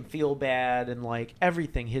 He made him feel bad, and like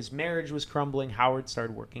everything. His marriage was crumbling. Howard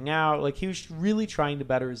started working out. Like, he was really trying to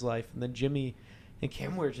better his life. And then Jimmy and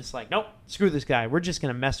Kim were just like, nope, screw this guy. We're just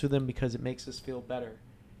gonna mess with him because it makes us feel better.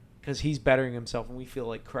 because he's bettering himself and we feel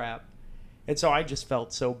like crap. And so I just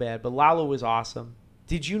felt so bad. But Lalo was awesome.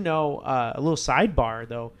 Did you know, a little sidebar,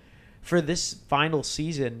 though, for this final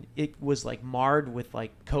season, it was, like, marred with,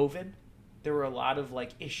 like, COVID. There were a lot of,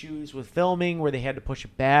 like, issues with filming where they had to push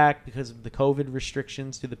it back because of the COVID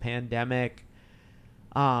restrictions to the pandemic.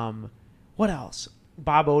 What else?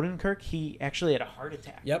 Bob Odenkirk, he actually had a heart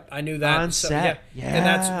attack. Yep, I knew that. On set.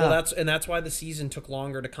 Yeah. And that's why the season took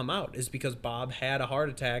longer to come out, is because Bob had a heart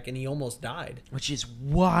attack and he almost died. Which is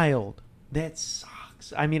wild. That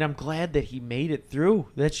sucks. I mean, I'm glad that he made it through.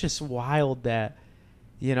 That's just wild that,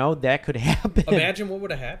 that could happen. Imagine what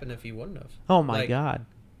would have happened if he wouldn't have. Oh my God.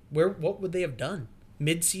 What would they have done?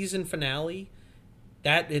 Mid-season finale,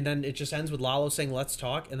 and then it just ends with Lalo saying, "Let's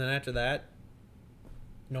talk," and then after that,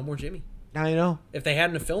 no more Jimmy. I know. If they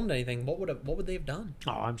hadn't have filmed anything, what would they have done?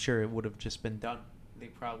 Oh, I'm sure it would have just been done. They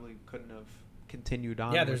probably couldn't have continued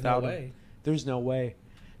on. Yeah, there's no way. There's no way.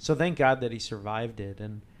 So thank God that he survived it.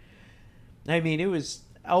 And I mean, it was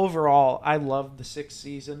overall, I loved the 6th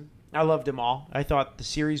season. I loved them all. I thought the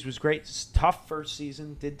series was great. It's tough first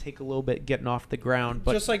season. Did take a little bit getting off the ground.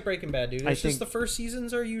 But just like Breaking Bad, dude. It's just the first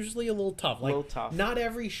seasons are usually a little tough. Like, not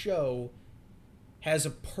every show has a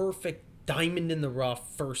perfect diamond in the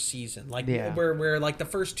rough first season. Like, where like the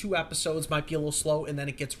first 2 episodes might be a little slow and then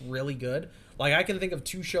it gets really good. Like, I can think of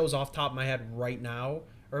 2 shows off the top of my head right now,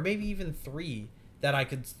 or maybe even 3, that I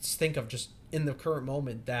could think of just in the current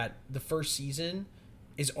moment that the first season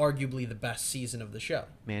is arguably the best season of the show.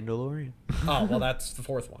 Mandalorian. Oh, well, that's the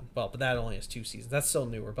 4th one. Well, but that only has 2 seasons. That's still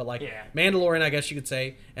newer. But, like, Mandalorian, I guess you could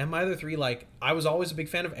say. And my other 3, like, I was always a big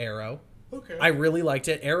fan of Arrow. Okay. I really liked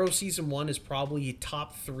it. Arrow season 1 is probably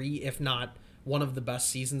top 3, if not one of the best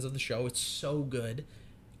seasons of the show. It's so good.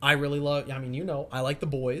 I really love, I like The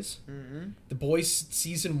Boys. Mm-hmm. The Boys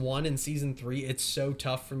season 1 and season 3, it's so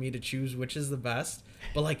tough for me to choose which is the best.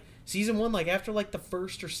 But, like, season 1, like, after, like, the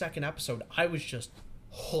first or second episode, I was just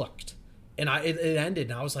hooked. And it ended,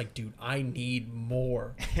 and I was like, dude, I need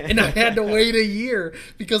more. And I had to wait a year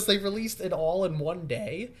because they released it all in one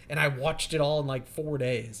day, and I watched it all in, like, 4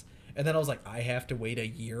 days. And then I was like, I have to wait a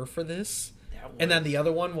year for this? And then the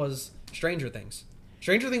other one was Stranger Things.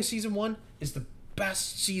 Stranger Things season 1 is the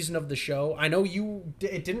best season of the show. I know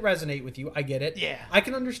it didn't resonate with you. I get it. Yeah. I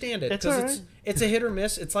can understand it. That's all right. It's a hit or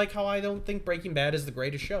miss. It's like how I don't think Breaking Bad is the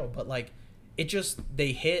greatest show. But, like,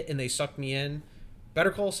 they hit and they sucked me in.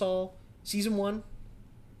 Better Call Saul, season 1,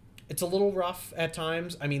 it's a little rough at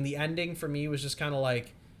times. I mean, the ending for me was just kind of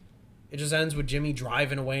like, it just ends with Jimmy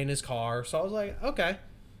driving away in his car. So I was like, okay.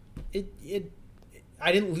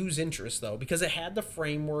 I didn't lose interest, though, because it had the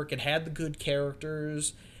framework, it had the good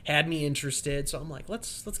characters, had me interested. So I'm like,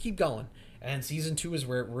 let's keep going. And season 2 is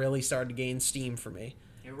where it really started to gain steam for me.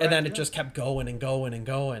 And then it just kept going and going and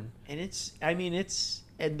going. And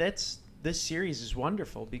this series is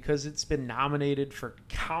wonderful because it's been nominated for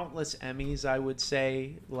countless Emmys, I would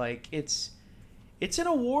say. Like, it's an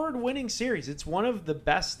award-winning series. It's one of the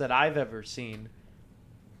best that I've ever seen,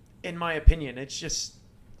 in my opinion. It's just,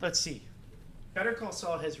 let's see. Better Call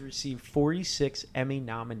Saul has received 46 Emmy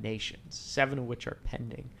nominations, 7 of which are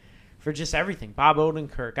pending, for just everything. Bob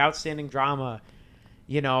Odenkirk, outstanding drama,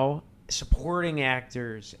 supporting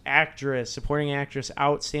actors, supporting actress,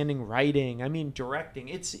 outstanding writing, directing.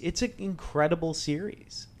 It's an incredible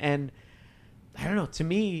series. And I don't know, to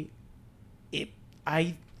me,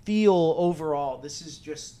 I feel overall this is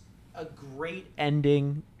just a great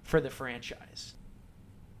ending for the franchise.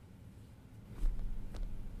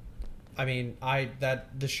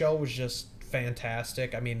 The show was just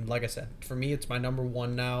fantastic. Like I said, for me, it's my number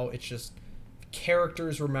 1 now. It's just, the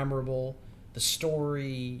characters were memorable, the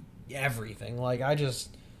story, everything. Like,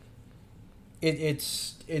 it's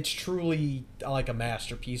truly like a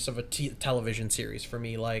masterpiece of a television series for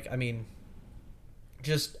me. Like,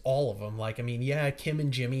 just all of them. Like, Kim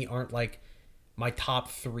and Jimmy aren't like my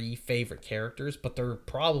top 3 favorite characters, but they're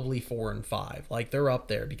probably 4 and 5. Like, they're up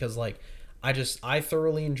there because, like, I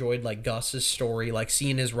thoroughly enjoyed, like, Gus's story, like,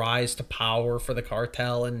 seeing his rise to power for the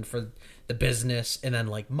cartel and for the business. And then,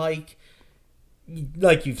 like, Mike,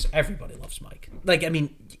 like, everybody loves Mike. Like,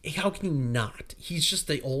 how can you not? He's just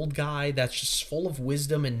the old guy that's just full of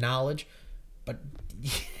wisdom and knowledge. But,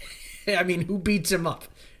 who beats him up?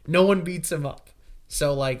 No one beats him up.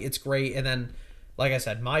 So, like, it's great. And then, like I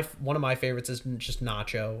said, one of my favorites is just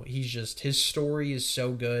Nacho. His story is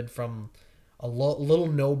so good, from a little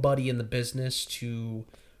nobody in the business to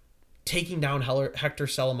taking down Hector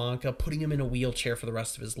Salamanca, putting him in a wheelchair for the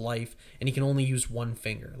rest of his life, and he can only use one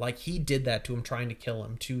finger. Like, he did that to him, trying to kill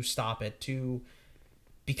him, to stop it, to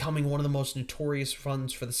becoming one of the most notorious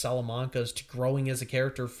ones for the Salamancas to growing as a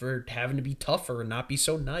character for having to be tougher and not be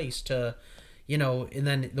so nice to, and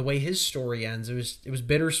then the way his story ends, it was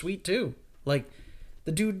bittersweet too. Like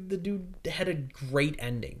the dude had a great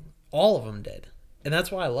ending. All of them did. And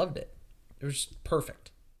that's why I loved it. It was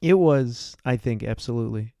perfect. It was, I think,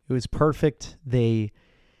 absolutely. It was perfect. They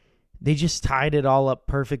just tied it all up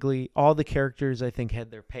perfectly. All the characters, I think,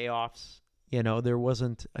 had their payoffs. There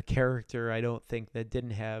wasn't a character, I don't think, that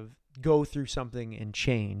didn't go through something and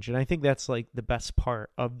change. And I think that's like the best part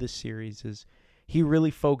of this series is he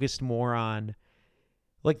really focused more on,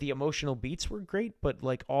 like, the emotional beats were great, but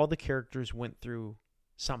like all the characters went through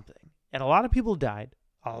something. And a lot of people died.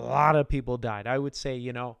 I would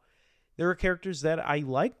say, there were characters that I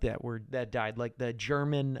liked that died, like the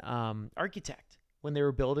German architect. When they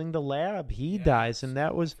were building the lab, he dies, and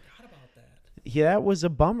that was... Yeah, that was a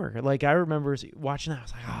bummer. Like, I remember watching that. I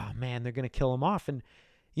was like, oh, man, they're going to kill him off. And,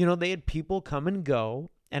 they had people come and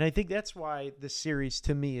go. And I think that's why the series,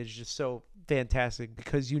 to me, is just so fantastic,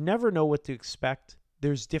 because you never know what to expect.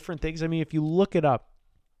 There's different things. I mean, if you look it up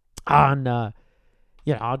on,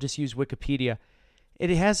 I'll just use Wikipedia.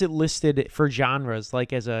 It has it listed for genres,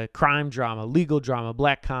 like as a crime drama, legal drama,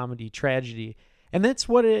 black comedy, tragedy. And that's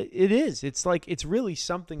what it is. It's like, it's really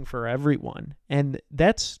something for everyone. And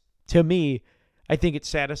that's, to me, I think it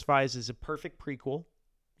satisfies as a perfect prequel.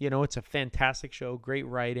 It's a fantastic show, great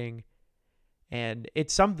writing, and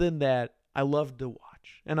it's something that I love to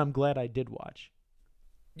watch, and I'm glad I did watch.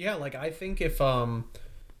 Yeah, like, I think if,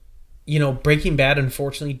 Breaking Bad,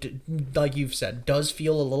 unfortunately, like you've said, does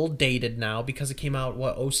feel a little dated now because it came out,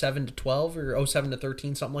 07 to 12 or 07 to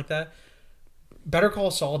 13, something like that. Better Call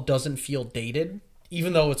Saul doesn't feel dated,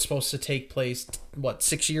 even though it's supposed to take place,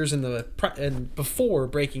 6 years before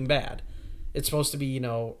Breaking Bad. It's supposed to be,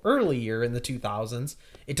 earlier in the 2000s.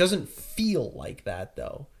 It doesn't feel like that,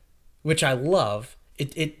 though, which I love.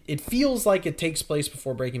 It feels like it takes place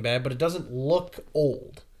before Breaking Bad, but it doesn't look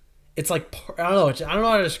old. It's like, I don't know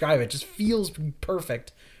how to describe it. It just feels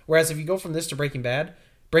perfect. Whereas if you go from this to Breaking Bad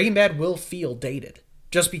will feel dated.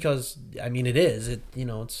 Just because, I mean, it is.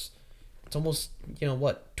 It's almost,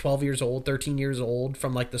 12 years old, 13 years old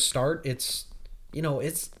from, like, the start. It's,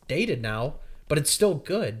 it's dated now, but it's still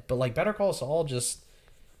good. But, like, Better Call Saul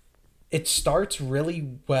it starts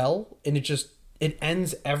really well, and it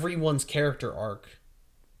ends everyone's character arc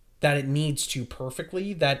that it needs to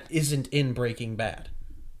perfectly that isn't in Breaking Bad.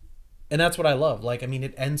 And that's what I love. Like, I mean,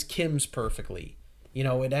 it ends Kim's perfectly.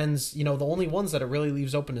 It ends, the only ones that it really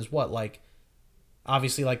leaves open is what? Like,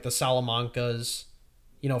 obviously, like, the Salamancas,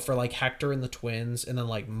 for, like, Hector and the twins, and then,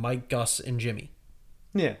 like, Mike, Gus, and Jimmy.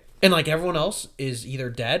 Yeah. And, like, everyone else is either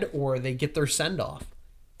dead or they get their send-off.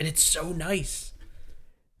 And it's so nice.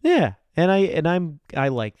 Yeah. And I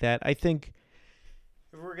like that. I think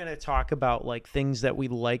if we're going to talk about, like, things that we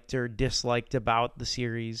liked or disliked about the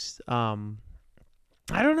series,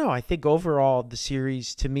 I don't know. I think overall the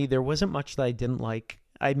series, to me, there wasn't much that I didn't like.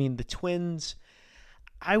 I mean, the twins,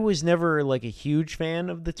 I was never, like, a huge fan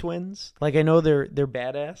of the twins. Like, I know they're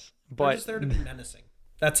badass, but they're just there to be menacing.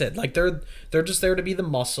 That's it. Like, they're just there to be the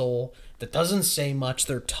muscle that doesn't say much.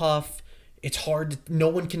 They're tough. It's hard. No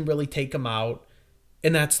one can really take them out,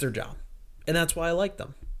 and that's their job. And that's why I like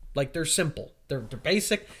them. Like, they're simple. They're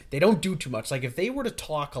basic. They don't do too much. Like, if they were to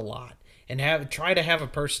talk a lot and try to have a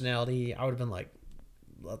personality, I would have been like,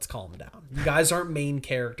 let's calm down. You guys aren't main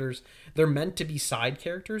characters. They're meant to be side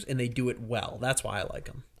characters, and they do it well. That's why I like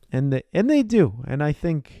them. And they do. And I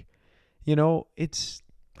think, it's,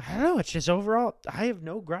 I don't know, it's just overall, I have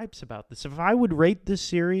no gripes about this. If I would rate this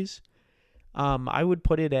series, I would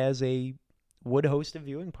put it as would host a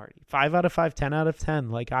viewing party. 5 out of 5, 10 out of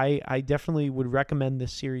 10. Like, I definitely would recommend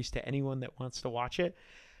this series to anyone that wants to watch it.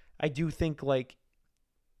 I do think, like,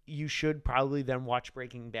 you should probably then watch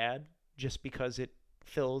Breaking Bad just because it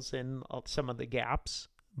fills in some of the gaps.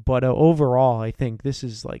 But overall, I think this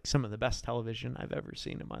is, like, some of the best television I've ever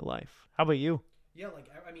seen in my life. How about you? Yeah, like,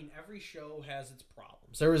 I mean, every show has its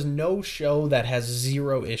problems. There is no show that has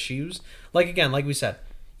zero issues. Like, again, like we said,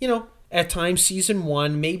 at times season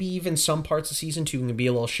 1, maybe even some parts of season 2 can be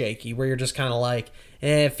a little shaky, where you're just kind of like,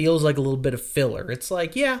 it feels like a little bit of filler. It's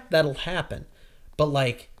like, yeah, that'll happen. But,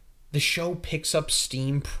 like, the show picks up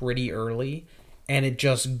steam pretty early, and it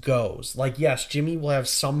just goes. Like, yes, Jimmy will have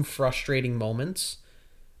some frustrating moments,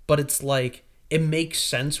 but it's like, it makes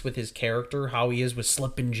sense with his character, how he is with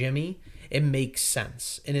Slippin' Jimmy. It makes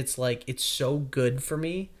sense. And it's like, it's so good for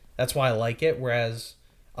me. That's why I like it, whereas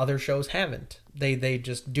other shows haven't. They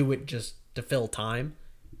just do it just to fill time.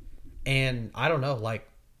 And I don't know, like,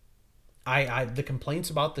 I the complaints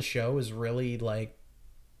about the show is really, like,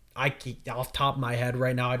 off the top of my head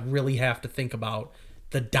right now, I'd really have to think about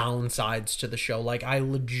the downsides to the show. Like, I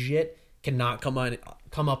legit cannot come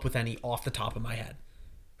up with any off the top of my head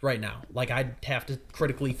right now. Like, I'd have to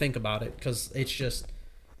critically think about it because it's just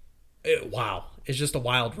wow. It's just a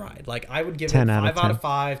wild ride. Like, I would give it 5 out of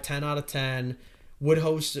 5, 10 out of 10.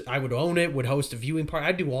 I would own it, would host a viewing party.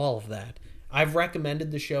 I'd do all of that. I've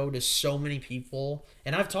recommended the show to so many people,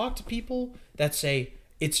 and I've talked to people that say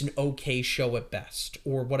it's an okay show at best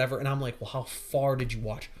or whatever, and I'm like, well, how far did you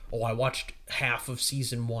watch? Oh, I watched half of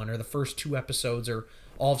season 1 or the first 2 episodes or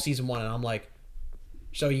all of season 1, and I'm like,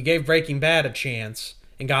 so you gave Breaking Bad a chance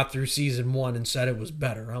and got through season 1 and said it was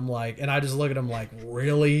better. I'm like, and I just look at him like,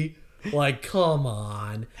 really? Like, come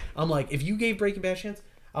on. I'm like, if you gave Breaking Bad a chance,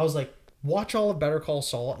 I was like, watch all of Better Call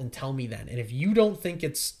Saul and tell me then. And if you don't think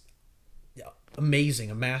it's amazing,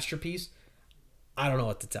 a masterpiece, I don't know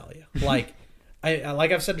what to tell you. Like,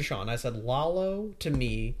 like I've said to Sean, I said Lalo to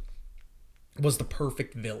me was the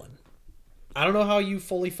perfect villain. I don't know how you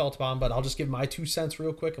fully felt about him, but I'll just give my 2 cents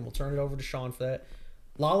real quick and we'll turn it over to Sean for that.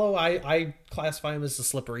 Lalo, I classify him as the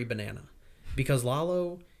slippery banana because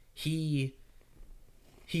Lalo, he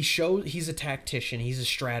shows he's a tactician, he's a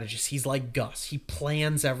strategist, he's like Gus. He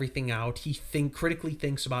plans everything out. He critically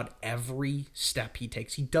thinks about every step he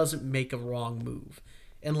takes. He doesn't make a wrong move.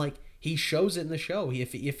 And like he shows it in the show.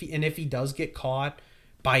 If he does get caught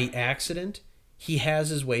by accident, he has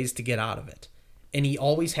his ways to get out of it. And he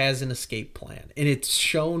always has an escape plan. And it's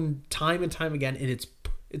shown time and time again, and it's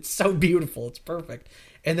so beautiful. It's perfect.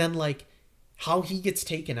 And then like how he gets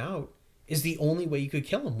taken out is the only way you could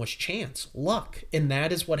kill him was chance, luck. And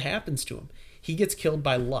that is what happens to him. He gets killed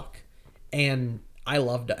by luck. And I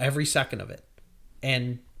loved every second of it.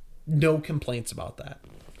 And no complaints about that.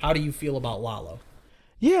 How do you feel about Lalo?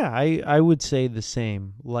 Yeah, I would say the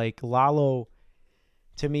same. Like, Lalo,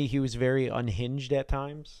 to me, he was very unhinged at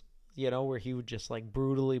times, where he would just, like,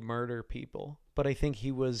 brutally murder people. But I think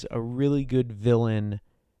he was a really good villain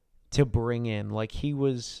to bring in. Like,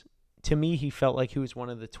 to me, he felt like he was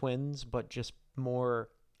one of the twins, but just more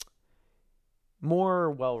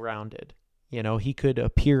well-rounded. He could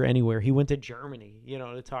appear anywhere. He went to Germany,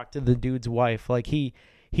 to talk to the dude's wife. Like, he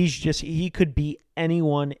could be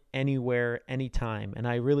anyone, anywhere, anytime. And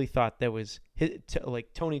I really thought that was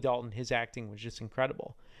like Tony Dalton, his acting was just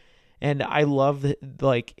incredible. And I love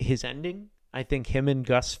like his ending. I think him and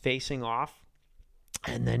Gus facing off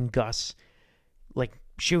and then Gus like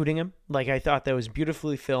shooting him. Like, I thought that was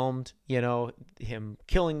beautifully filmed, him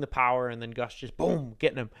killing the power and then Gus just boom,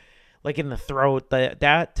 getting him like in the throat.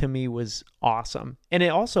 That to me was awesome. And it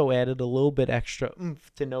also added a little bit extra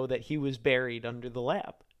oomph to know that he was buried under the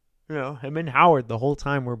lab. Him and Howard the whole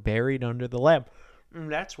time were buried under the lab. And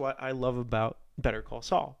that's what I love about Better Call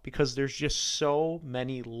Saul, because there's just so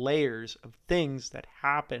many layers of things that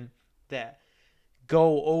happen that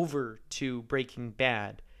go over to Breaking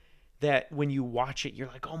Bad that when you watch it, you're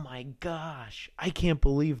like, oh my gosh, I can't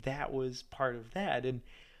believe that was part of that. And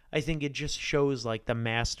I think it just shows like the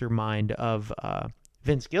mastermind of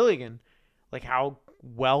Vince Gilligan, like how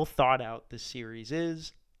well thought out this series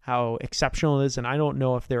is, how exceptional it is. And I don't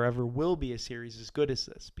know if there ever will be a series as good as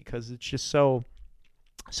this, because it's just so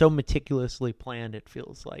meticulously planned, it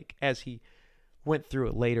feels like, as he went through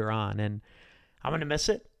it later on. And I'm going to miss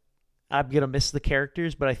it. I'm going to miss the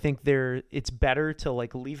characters, but I think it's better to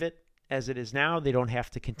like leave it as it is now. They don't have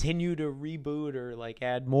to continue to reboot or like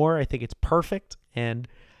add more. I think it's perfect. And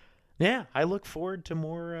yeah, I look forward to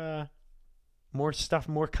more stuff,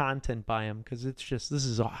 more content by him, because this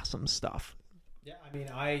is awesome stuff. Yeah, I mean,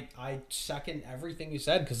 I second everything you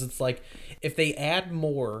said, because it's like if they add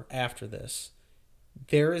more after this,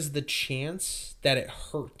 there is the chance that it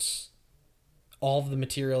hurts all of the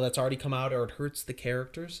material that's already come out, or it hurts the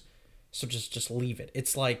characters. So just leave it.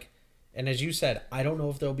 It's like, and as you said, I don't know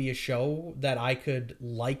if there'll be a show that I could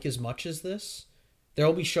like as much as this.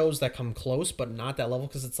 There'll be shows that come close, but not that level,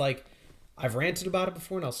 because it's like, I've ranted about it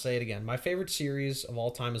before, and I'll say it again. My favorite series of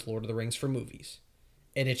all time is Lord of the Rings for movies.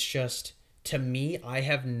 And it's just, to me, I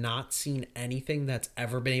have not seen anything that's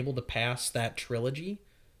ever been able to pass that trilogy.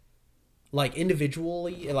 Like,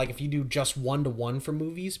 individually, like if you do just 1-to-1 for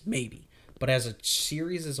movies, maybe. But as a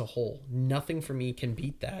series as a whole, nothing for me can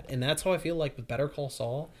beat that. And that's how I feel like with Better Call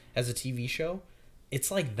Saul as a TV show. It's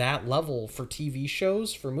like that level for TV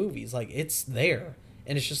shows, for movies. Like, it's there.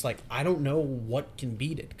 And it's just like, I don't know what can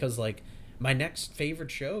beat it. Because, like, my next favorite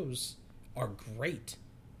shows are great,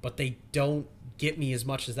 but they don't get me as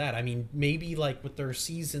much as that. I mean, maybe, like, with their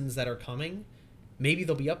seasons that are coming, maybe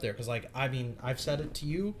they'll be up there. Because, like, I mean, I've said it to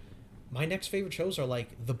you. My next favorite shows are,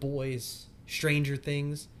 like, The Boys, Stranger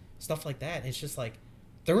Things, stuff like that. And it's just like,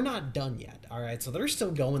 they're not done yet. All right, so they're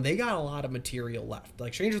still going. They got a lot of material left.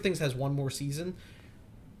 Like Stranger Things has one more season.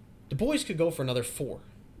 The Boys could go for another 4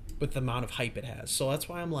 with the amount of hype it has. So that's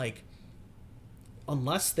why I'm like,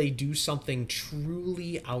 unless they do something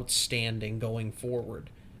truly outstanding going forward,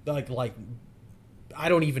 like I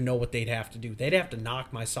don't even know what they'd have to do. They'd have to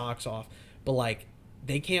knock my socks off. But like,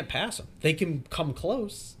 they can't pass them. They can come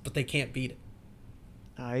close, but they can't beat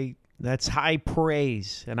it. That's high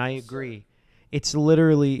praise, and I agree. It's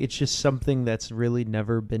literally, it's just something that's really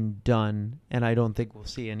never been done, and I don't think we'll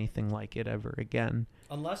see anything like it ever again.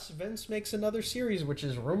 Unless Vince makes another series, which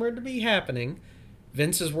is rumored to be happening.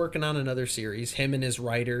 Vince is working on another series, him and his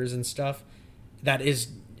writers and stuff, that is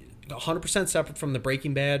 100% separate from the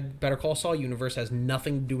Breaking Bad, Better Call Saul universe, has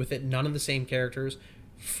nothing to do with it, none of the same characters,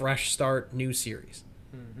 fresh start, new series.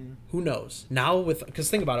 Mm-hmm. Who knows? Now, because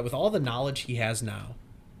think about it, with all the knowledge he has now,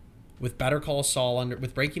 with Better Call Saul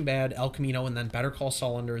with Breaking Bad, El Camino, and then Better Call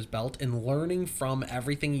Saul under his belt, and learning from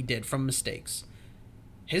everything he did from mistakes,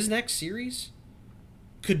 his next series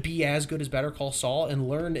could be as good as Better Call Saul, and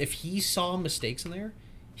learn if he saw mistakes in there,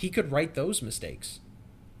 he could right those mistakes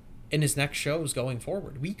in his next shows going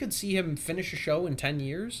forward. We could see him finish a show in 10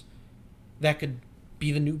 years that could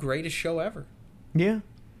be the new greatest show ever. Yeah.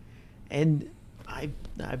 And I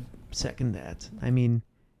second that. I mean,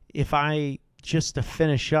 if I just to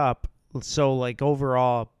finish up, so like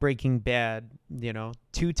overall Breaking Bad,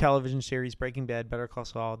 2 television series, Breaking Bad, Better Call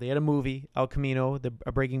Saul. They had a movie, El Camino,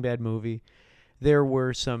 a Breaking Bad movie. There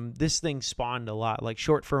were this thing spawned a lot, like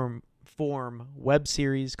short form web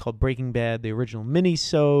series called Breaking Bad, the original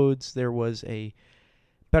minisodes. There was a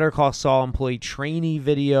Better Call Saul employee trainee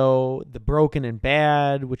video, The Broken and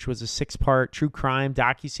Bad, which was a 6-part true crime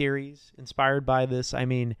docuseries inspired by this. I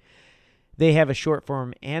mean, they have a short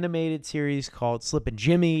form animated series called Slippin'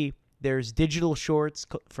 Jimmy. There's digital shorts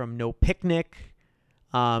from No Picnic,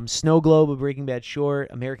 Snow Globe, a Breaking Bad short,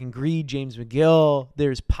 American Greed, James McGill.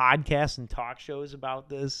 There's podcasts and talk shows about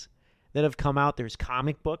this that have come out. There's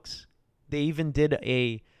comic books. They even did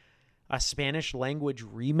a Spanish language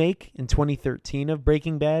remake in 2013 of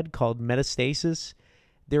Breaking Bad called Metastasis.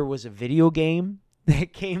 There was a video game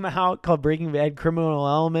that came out called Breaking Bad Criminal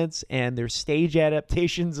Elements, and there's stage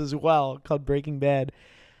adaptations as well called Breaking Bad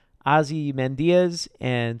Ozymandias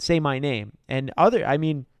and Say My Name. And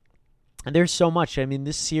there's so much. I mean,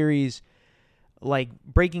 this series, like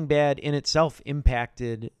Breaking Bad in itself,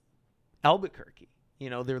 impacted Albuquerque,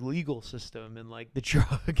 their legal system and like the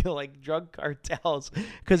drug cartels,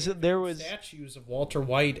 because there was statues of Walter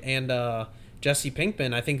White and Jesse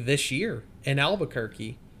Pinkman, I think, this year in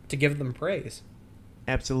Albuquerque to give them praise.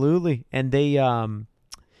 Absolutely. And they,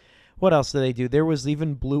 what else did they do? There was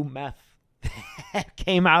even blue meth that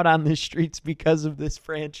came out on the streets because of this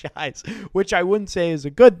franchise, which I wouldn't say is a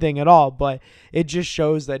good thing at all, but it just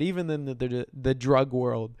shows that even in the drug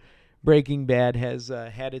world, Breaking Bad has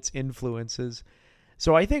had its influences.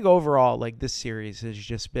 So I think overall, like, this franchise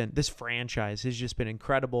has just been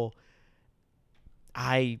incredible.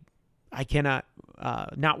 I cannot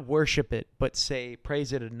not worship it, but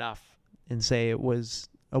praise it enough and say it was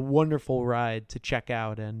a wonderful ride to check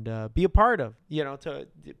out and be a part of, to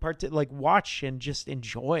watch and just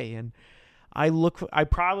enjoy. And I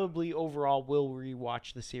probably overall will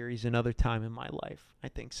rewatch the series another time in my life. I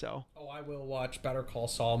think so. Oh, I will watch Better Call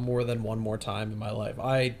Saul more than one more time in my life.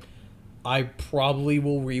 I probably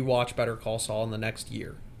will rewatch Better Call Saul in the next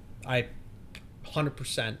year. I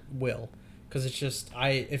 100% will, because it's just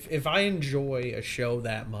if I enjoy a show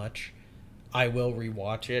that much, I will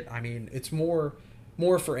rewatch it. I mean, it's more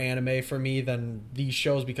for anime for me than these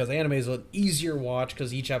shows, because anime is an easier watch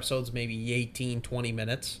because each episode's maybe 18, 20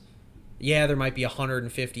 minutes. Yeah, there might be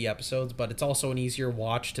 150 episodes, but it's also an easier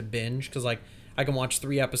watch to binge because, like, I can watch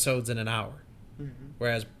 3 episodes in an hour. Mm-hmm.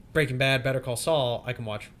 Whereas Breaking Bad, Better Call Saul, I can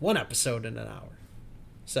watch 1 episode in an hour.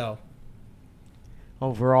 So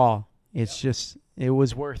overall, it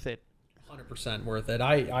was worth it. 100% worth it.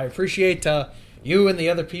 I appreciate you and the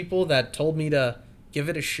other people that told me to give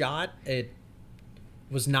it a shot. I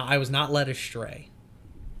was not led astray.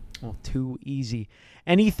 Well, too easy.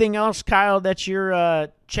 Anything else, Kyle, that you're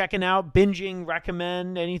checking out, binging,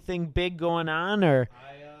 recommend? Anything big going on? Or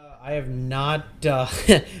I have not.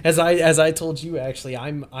 As I told you, actually,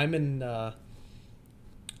 I'm in a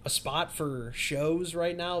spot for shows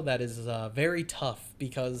right now that is very tough,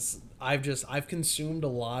 because I've consumed a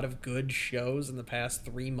lot of good shows in the past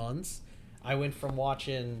 3 months. I went from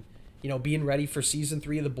watching, being ready for season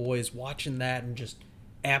 3 of The Boys, watching that and just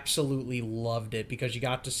absolutely loved it, because you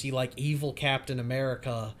got to see like evil Captain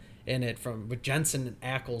America in it with Jensen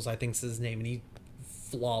Ackles, I think is his name, and he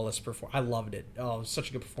flawless performance. I loved it. Oh, it was such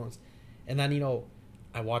a good performance. And then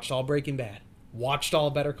I watched all Breaking Bad, watched all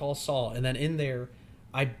Better Call Saul, and then in there,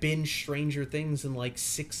 I binged Stranger Things in like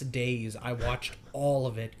 6 days. I watched all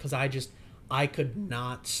of it because I could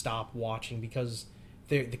not stop watching because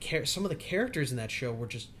some of the characters in that show were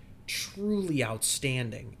just truly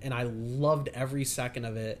outstanding, and I loved every second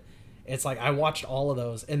of it. It's like I watched all of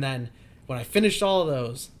those, and then when I finished all of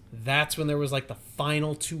those, that's when there was like the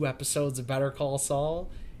final 2 episodes of Better Call Saul,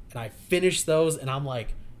 and I finished those, and I'm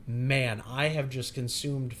like, man, I have just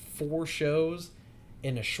consumed 4 shows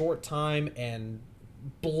in a short time and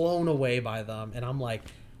blown away by them. And I'm like,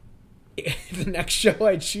 the next show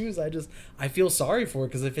I choose, I feel sorry for it,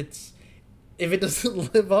 because if it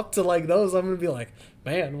doesn't live up to like those, I'm gonna be like,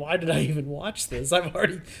 man, why did I even watch this?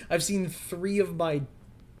 I've seen 3 of my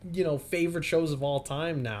favorite shows of all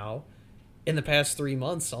time now in the past 3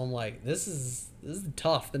 months. So I'm like, this is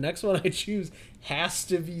tough. The next one I choose has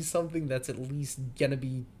to be something that's at least gonna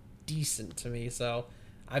be decent to me. So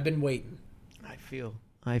I've been waiting. I feel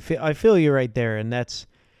you right there, and that's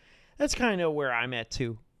kind of where I'm at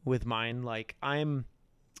too with mine. Like I don't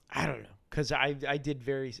know, because I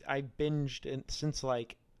binged since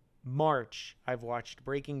like March. I've watched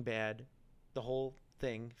Breaking Bad, the whole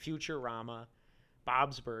thing, Futurama,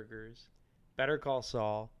 Bob's Burgers, Better Call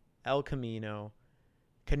Saul, El Camino,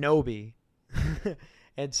 Kenobi.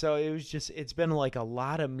 And so it's been like a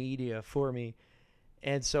lot of media for me.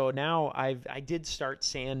 And so now I did start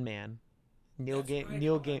Sandman. Neil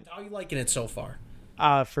Gaiman. How are you liking it so far?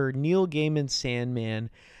 For Neil Gaiman's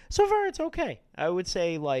Sandman, so far it's okay. I would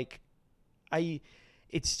say like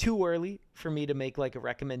it's too early for me to make like a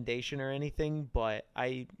recommendation or anything, but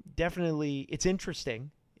it's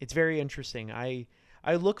interesting. It's very interesting. I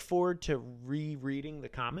look forward to rereading the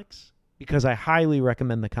comics because I highly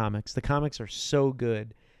recommend the comics. The comics are so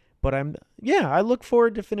good. But I look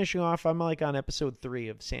forward to finishing off. I'm like on episode 3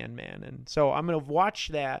 of Sandman, and so I'm gonna watch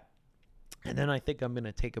that, and then I think I'm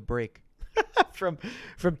gonna take a break from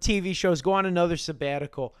TV shows, go on another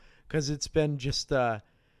sabbatical, because it's been just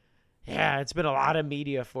it's been a lot of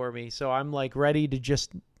media for me. So I'm like ready to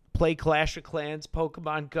just play Clash of Clans,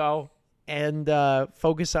 Pokemon Go, and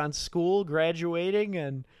focus on school, graduating,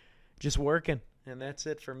 and just working, and that's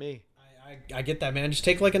it for me. I get that, man. Just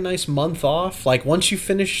take like a nice month off. Like once you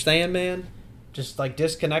finish Sandman, just like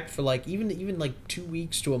disconnect for like even like 2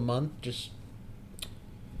 weeks to a month. Just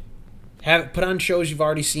put on shows you've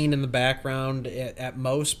already seen in the background at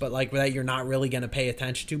most, but like that you're not really gonna pay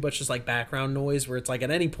attention to, but just like background noise where it's like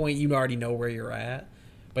at any point you already know where you're at.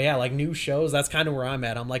 But yeah, like new shows, that's kind of where I'm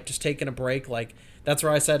at. I'm like just taking a break. Like that's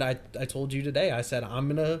where I said I told you today. I said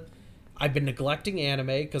I've been neglecting anime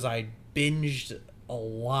because I binged a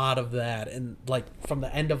lot of that, and like from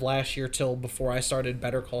the end of last year till before I started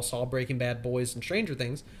Better Call Saul, Breaking Bad, Boys, and Stranger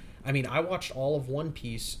Things. I mean, I watched all of One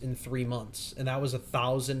Piece in 3 months, and that was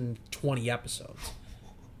 1,020 episodes.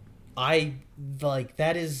 That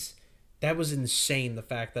was insane, the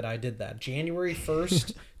fact that I did that. January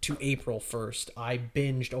 1st to April 1st, I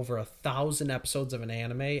binged over 1,000 episodes of an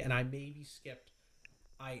anime, and I maybe skipped,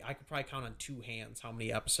 I could probably count on 2 hands how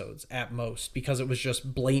many episodes at most, because it was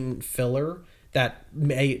just blatant filler that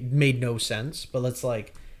made no sense. But it's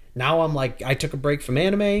like, now I'm like, I took a break from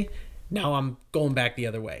anime. Now I'm going back the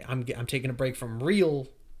other way. I'm taking a break from real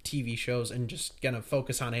TV shows and just gonna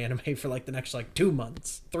focus on anime for like the next like 2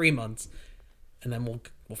 months, 3 months, and then we'll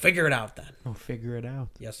figure it out then. We'll figure it out.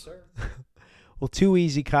 Yes, sir. Well, too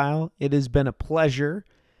easy, Kyle. It has been a pleasure,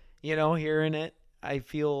 hearing it. I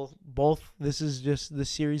feel both. The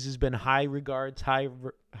series has been high regards, high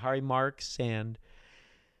marks, and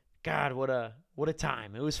God, what a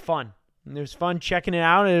time. It was fun. And it was fun checking it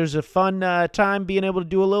out. It was a fun time being able to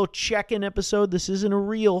do a little check-in episode. This isn't a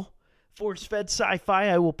real force-fed sci-fi.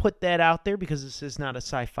 I will put that out there because this is not a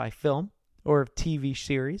sci-fi film or a TV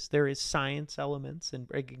series. There is science elements in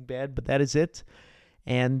Breaking Bad, but that is it.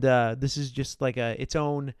 And this is just like its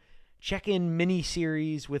own check-in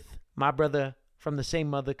mini-series with my brother from the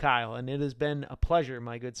same mother, Kyle. And it has been a pleasure,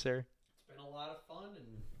 my good sir. It's been a lot of fun.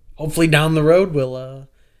 And hopefully down the road we'll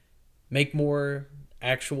make more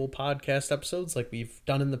actual podcast episodes like we've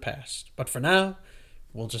done in the past. But for now,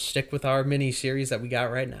 we'll just stick with our mini-series that we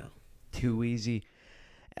got right now. Too easy.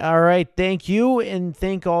 All right, thank you, and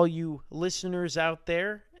thank all you listeners out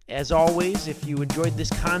there. As always, if you enjoyed this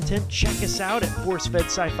content, check us out at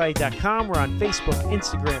forcefedsci-fi.com. We're on Facebook,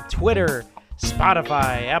 Instagram, Twitter,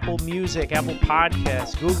 Spotify, Apple Music, Apple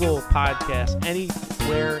Podcasts, Google Podcasts,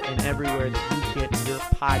 anywhere and everywhere that you get your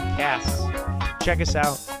podcasts. Check us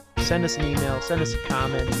out. Send us an email, send us a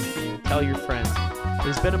comment, and tell your friends. It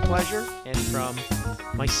has been a pleasure, and from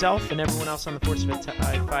myself and everyone else on the Force Fed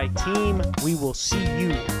Sci-Fi team, we will see you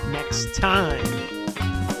next time.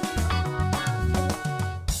 week.